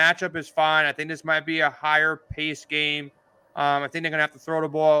think the matchup is fine. I think this might be a higher pace game. I think they're going to have to throw the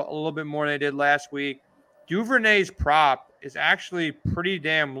ball a little bit more than they did last week. Duvernay's prop is actually pretty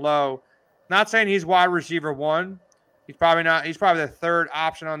damn low. Not saying he's wide receiver 1. He's probably not. He's probably the third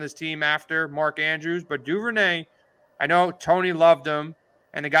option on this team after Mark Andrews. But Duvernay, I know Tony loved him,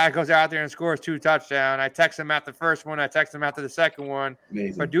 and the guy goes out there and scores 2 touchdowns. I text him after the first one. I text him after the second one.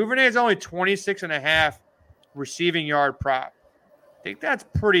 Amazing. But Duvernay is only 26.5 receiving yard prop. I think that's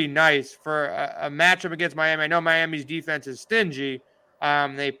pretty nice for a matchup against Miami. I know Miami's defense is stingy.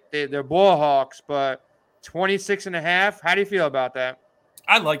 They're ball hawks, but 26.5. How do you feel about that?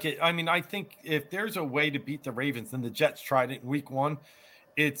 I like it. I think if there's a way to beat the Ravens, and the Jets tried it in week 1,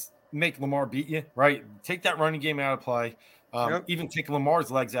 it's make Lamar beat you, right? Take that running game out of play. Even take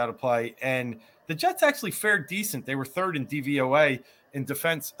Lamar's legs out of play. And the Jets actually fared decent. They were third in DVOA in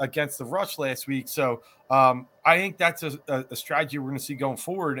defense against the rush last week. So I think that's a strategy we're going to see going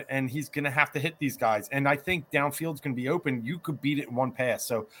forward. And he's going to have to hit these guys. And I think downfield's going to be open. You could beat it in one pass.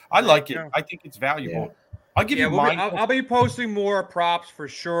 So I like it. I think it's valuable. Yeah. I'll give you mine. I'll be posting more props for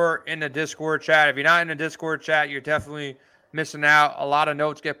sure in the Discord chat. If you're not in the Discord chat, you're definitely missing out. A lot of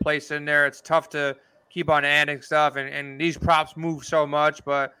notes get placed in there. It's tough to keep on adding stuff, and these props move so much.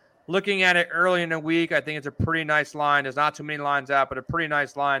 But looking at it early in the week, I think it's a pretty nice line. There's not too many lines out, but a pretty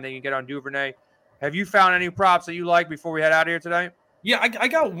nice line that you can get on Duvernay. Have you found any props that you like before we head out of here today? Yeah, I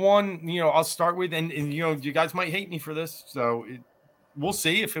got one, I'll start with, and you guys might hate me for this, so we'll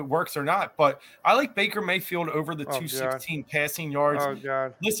see if it works or not. But I like Baker Mayfield over the 216 passing yards. Oh,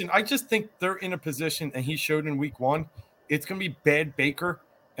 God. Listen, I just think they're in a position, and he showed in week 1, it's going to be bad Baker,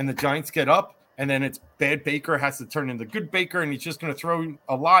 and the Giants get up. And then it's bad Baker has to turn into good Baker, and he's just going to throw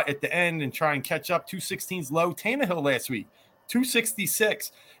a lot at the end and try and catch up. 216's low. Tannehill last week,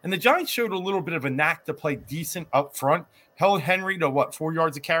 266. And the Giants showed a little bit of a knack to play decent up front. Held Henry to 4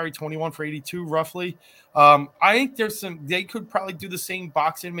 yards a carry, 21 for 82 roughly. I think they could probably do the same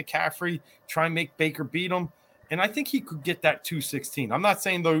box in McCaffrey, try and make Baker beat him. And I think he could get that 216. I'm not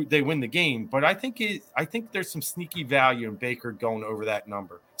saying they win the game, but I think there's some sneaky value in Baker going over that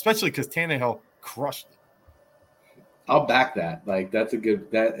number, especially because Tannehill crushed it. I'll back that. Like that's a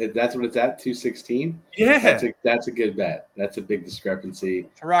good that's what it's at, 216. Yeah, that's a good bet. That's a big discrepancy.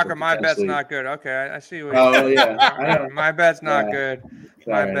 Rocker, my bet's not good. Okay, I see what. Oh yeah, my bet's not good.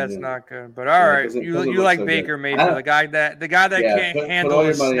 My bet's not good. But all right, you like so Baker Mayfield, the guy that can't handle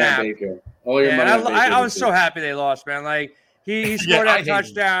the snap. I was so happy they lost, man. Like he scored that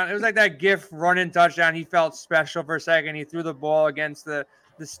touchdown. It was like that GIF running touchdown. He felt special for a second. He threw the ball against the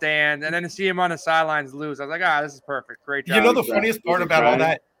stand, and then to see him on the sidelines lose, I was like, this is perfect. Great job. The funniest part about all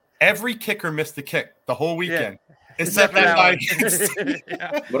that, every kicker missed the kick the whole weekend. Yeah. Except that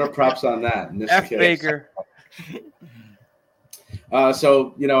guy. What are props on that? F Baker.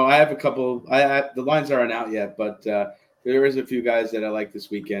 So, I have a couple. The lines aren't out yet, but there is a few guys that I like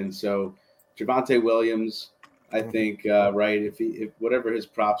this weekend. So, Javonte Williams, I think, right? If whatever his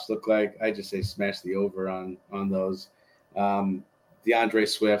props look like, I just say smash the over on those. DeAndre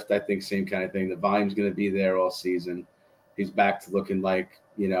Swift, I think same kind of thing. The volume's going to be there all season. He's back to looking like,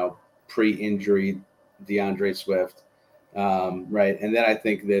 pre-injury DeAndre Swift, right? And then I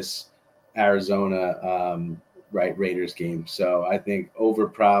think this Arizona, Raiders game. So I think over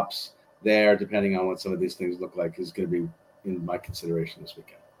props there, depending on what some of these things look like, is going to be in my consideration this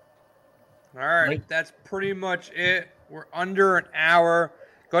weekend. All right. That's pretty much it. We're under an hour.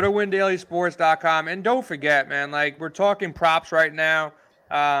 Go to WinDailySports.com. And don't forget, man, like we're talking props right now.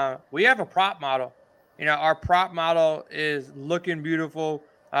 We have a prop model. Our prop model is looking beautiful.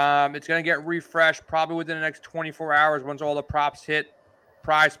 It's going to get refreshed probably within the next 24 hours once all the props hit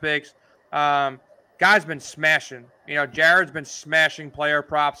Prize Picks. Guys been smashing. Jared's been smashing player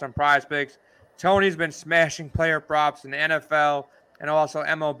props on Prize Picks. Tony's been smashing player props in the NFL and also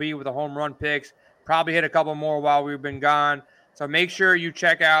MLB with the home run picks. Probably hit a couple more while we've been gone. So make sure you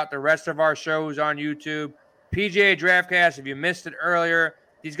check out the rest of our shows on YouTube. PGA Draftcast, if you missed it earlier,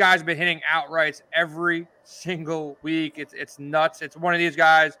 these guys have been hitting outrights every single week. It's nuts. It's one of these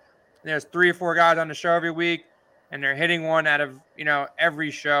guys. There's 3 or 4 guys on the show every week, and they're hitting one out of,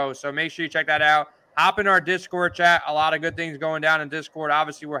 every show. So make sure you check that out. Hop in our Discord chat. A lot of good things going down in Discord.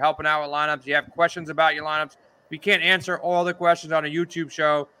 Obviously, we're helping out with lineups. You have questions about your lineups. We can't answer all the questions on a YouTube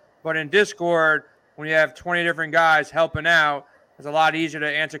show, but in Discord, when you have 20 different guys helping out, it's a lot easier to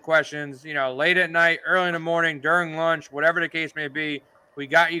answer questions, late at night, early in the morning, during lunch, whatever the case may be. We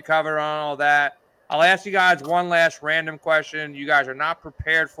got you covered on all that. I'll ask you guys one last random question. You guys are not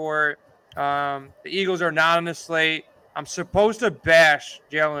prepared for it. The Eagles are not on the slate. I'm supposed to bash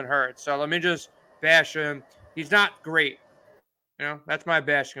Jalen Hurts, so let me just bash him. He's not great. That's my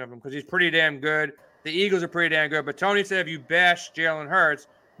bashing of him because he's pretty damn good. The Eagles are pretty damn good. But Tony said if you bash Jalen Hurts,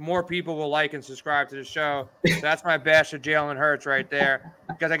 more people will like and subscribe to the show. So that's my bash of Jalen Hurts right there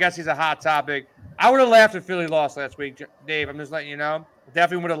because I guess he's a hot topic. I would have laughed if Philly lost last week, Dave. I'm just letting you know.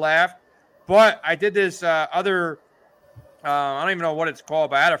 Definitely would have laughed. But I did this other I don't even know what it's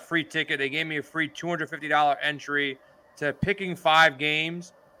called, but I had a free ticket. They gave me a free $250 entry to picking 5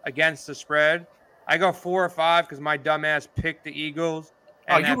 games against the spread. I go 4 or 5 because my dumbass picked the Eagles.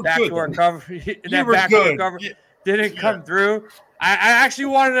 And that backdoor cover didn't come through. I actually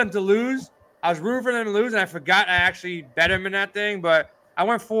wanted them to lose. I was rooting for them to lose, and I forgot I actually bet him in that thing. But I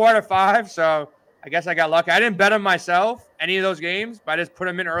went 4 out of 5, so I guess I got lucky. I didn't bet him myself, any of those games, but I just put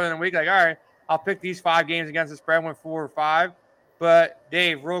him in early in the week. Like, all right, I'll pick these 5 games against the spread, went 4 or 5. But,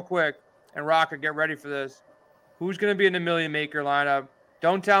 Dave, real quick, and Rocker, get ready for this. Who's going to be in the Million Maker lineup?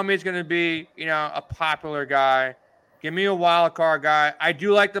 Don't tell me it's going to be, a popular guy. Give me a wild card guy. I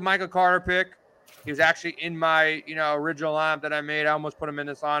do like the Michael Carter pick. He was actually in my, original lineup that I made. I almost put him in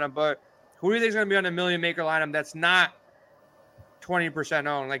this lineup. But who do you think is going to be on the Million Maker lineup that's not 20%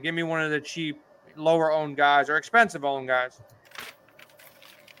 owned? Like, give me one of the cheap, lower owned guys or expensive owned guys.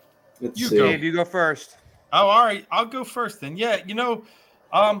 Let's You see. go. Dave, you go first. Oh, all right. I'll go first then. Yeah,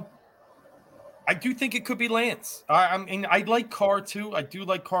 I do think it could be Lance. I mean, I like Carr too. I do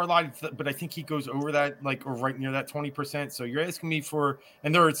like Carr a lot, but I think he goes over that, or right near that 20%. So you're asking me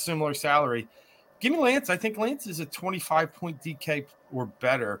and they're at similar salary. Give me Lance. I think Lance is a 25-point DK or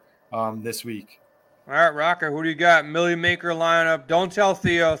better this week. All right, Rocker, who do you got? Million Maker lineup. Don't tell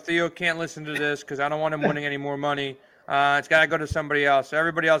Theo. Theo can't listen to this because I don't want him winning any more money. It's got to go to somebody else. So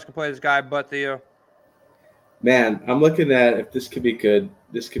everybody else can play this guy but Theo. Man, I'm looking at if this could be good,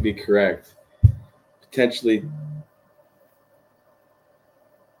 this could be correct. Potentially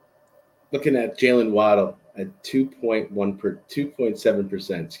looking at Jalen Waddle at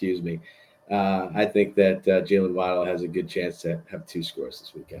 2.7%, excuse me. I think that Jalen Waddle has a good chance to have 2 scores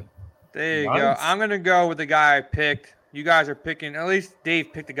this weekend. There you Nice. go. I'm going to go with the guy I picked. You guys are picking, at least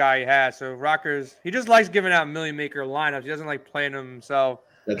Dave picked the guy he has. So Rockers, he just likes giving out Million Maker lineups. He doesn't like playing them himself.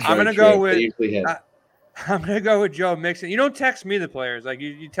 That's I'm very gonna go true. with- They usually hit. I'm going to go with Joe Mixon. You don't text me the players. Like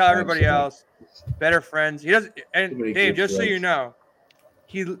you tell everybody else, better friends. He doesn't. And Too many Dave, good just so friends. you know,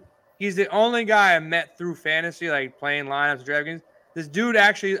 he's the only guy I met through fantasy, like playing lineups and draft games. This dude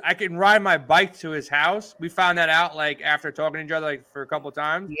actually, I can ride my bike to his house. We found that out like after talking to each other like for a couple of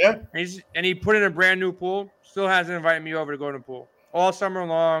times. Yeah. And he put in a brand new pool. Still hasn't invited me over to go to the pool all summer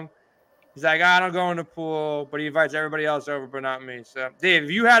long. He's like, I don't go in the pool, but he invites everybody else over, but not me. So, Dave,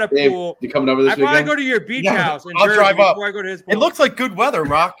 if you had a Dave, pool, you coming over this I'd probably weekend? go to your beach Yeah, house in I'll Jersey drive up. before I go to his pool. It looks like good weather,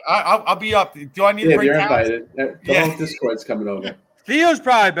 Rock. I'll be up. Do I need to Dave, bring you're towels? invited. The Yeah. whole Discord's coming over. Theo's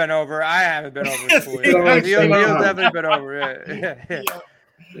probably been over. I haven't been over his pool Theo, yet. Theo, Theo's Theo. definitely been over. Yeah.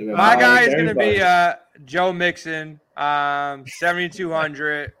 They're My guy is invited. going to be Joe Mixon,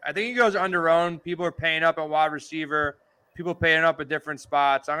 7,200. I think he goes under-owned. People are paying up at wide receiver. People paying up at different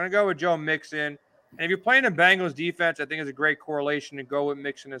spots. I'm going to go with Joe Mixon. And if you're playing the Bengals defense, I think it's a great correlation to go with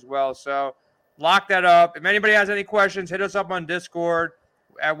Mixon as well. So lock that up. If anybody has any questions, hit us up on Discord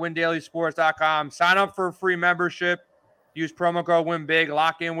at windailysports.com. Sign up for a free membership. Use promo code WINBIG.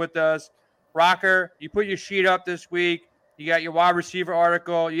 Lock in with us. Rocker, you put your sheet up this week. You got your wide receiver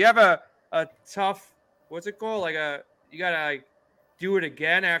article. You have a tough, what's it called? You got to do it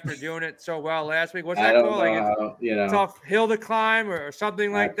again after doing it so well last week. What's I that don't called? know It's how, tough hill to climb or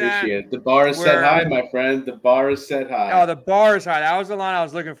something like I that. appreciate it. The bar is set Where- high, my friend. The bar is set high. Oh, the bar is high. That was the line I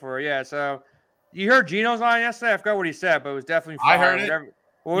was looking for. Yeah. So you heard Gino's line yesterday? I forgot what he said, but it was definitely I fire. heard it.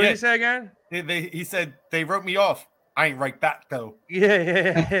 What did Yeah. he say again? He said they wrote me off. I ain't right back though.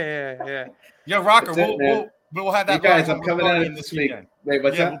 Yeah. Yeah, Rocker. That's it, man. We'll have You that. guys, live I'm coming recording at it this week. weekend. Wait,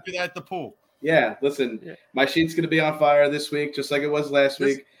 what's Yeah, that? we'll do that at the pool. Yeah, listen, Yeah. my sheet's going to be on fire this week, just like it was last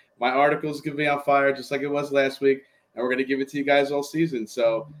This- week. My article's going to be on fire, just like it was last week. And we're going to give it to you guys all season.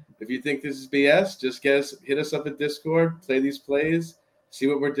 So if you think this is BS, just hit us up at Discord, play these plays, see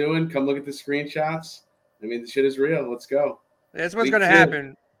what we're doing. Come look at the screenshots. I mean, the shit is real. Let's go. That's what's Week going to 2.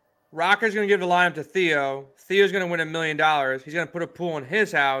 happen. Rocker's going to give the lineup to Theo. Theo's going to win $1 million. He's going to put a pool in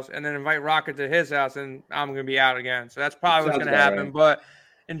his house and then invite Rocker to his house, and I'm going to be out again. So that's probably what's Sounds going to about happen. right. But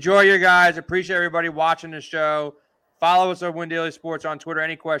enjoy your guys. Appreciate everybody watching the show. Follow us on Win Daily Sports on Twitter.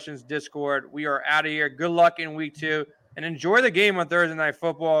 Any questions, Discord. We are out of here. Good luck in week 2. And enjoy the game on Thursday Night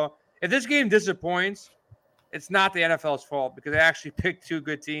Football. If this game disappoints, it's not the NFL's fault because they actually picked 2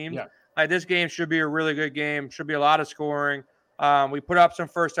 good teams. Yeah. Like, this game should be a really good game. Should be a lot of scoring. We put up some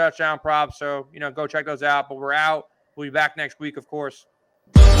first touchdown props, so, go check those out. But we're out. We'll be back next week, of course.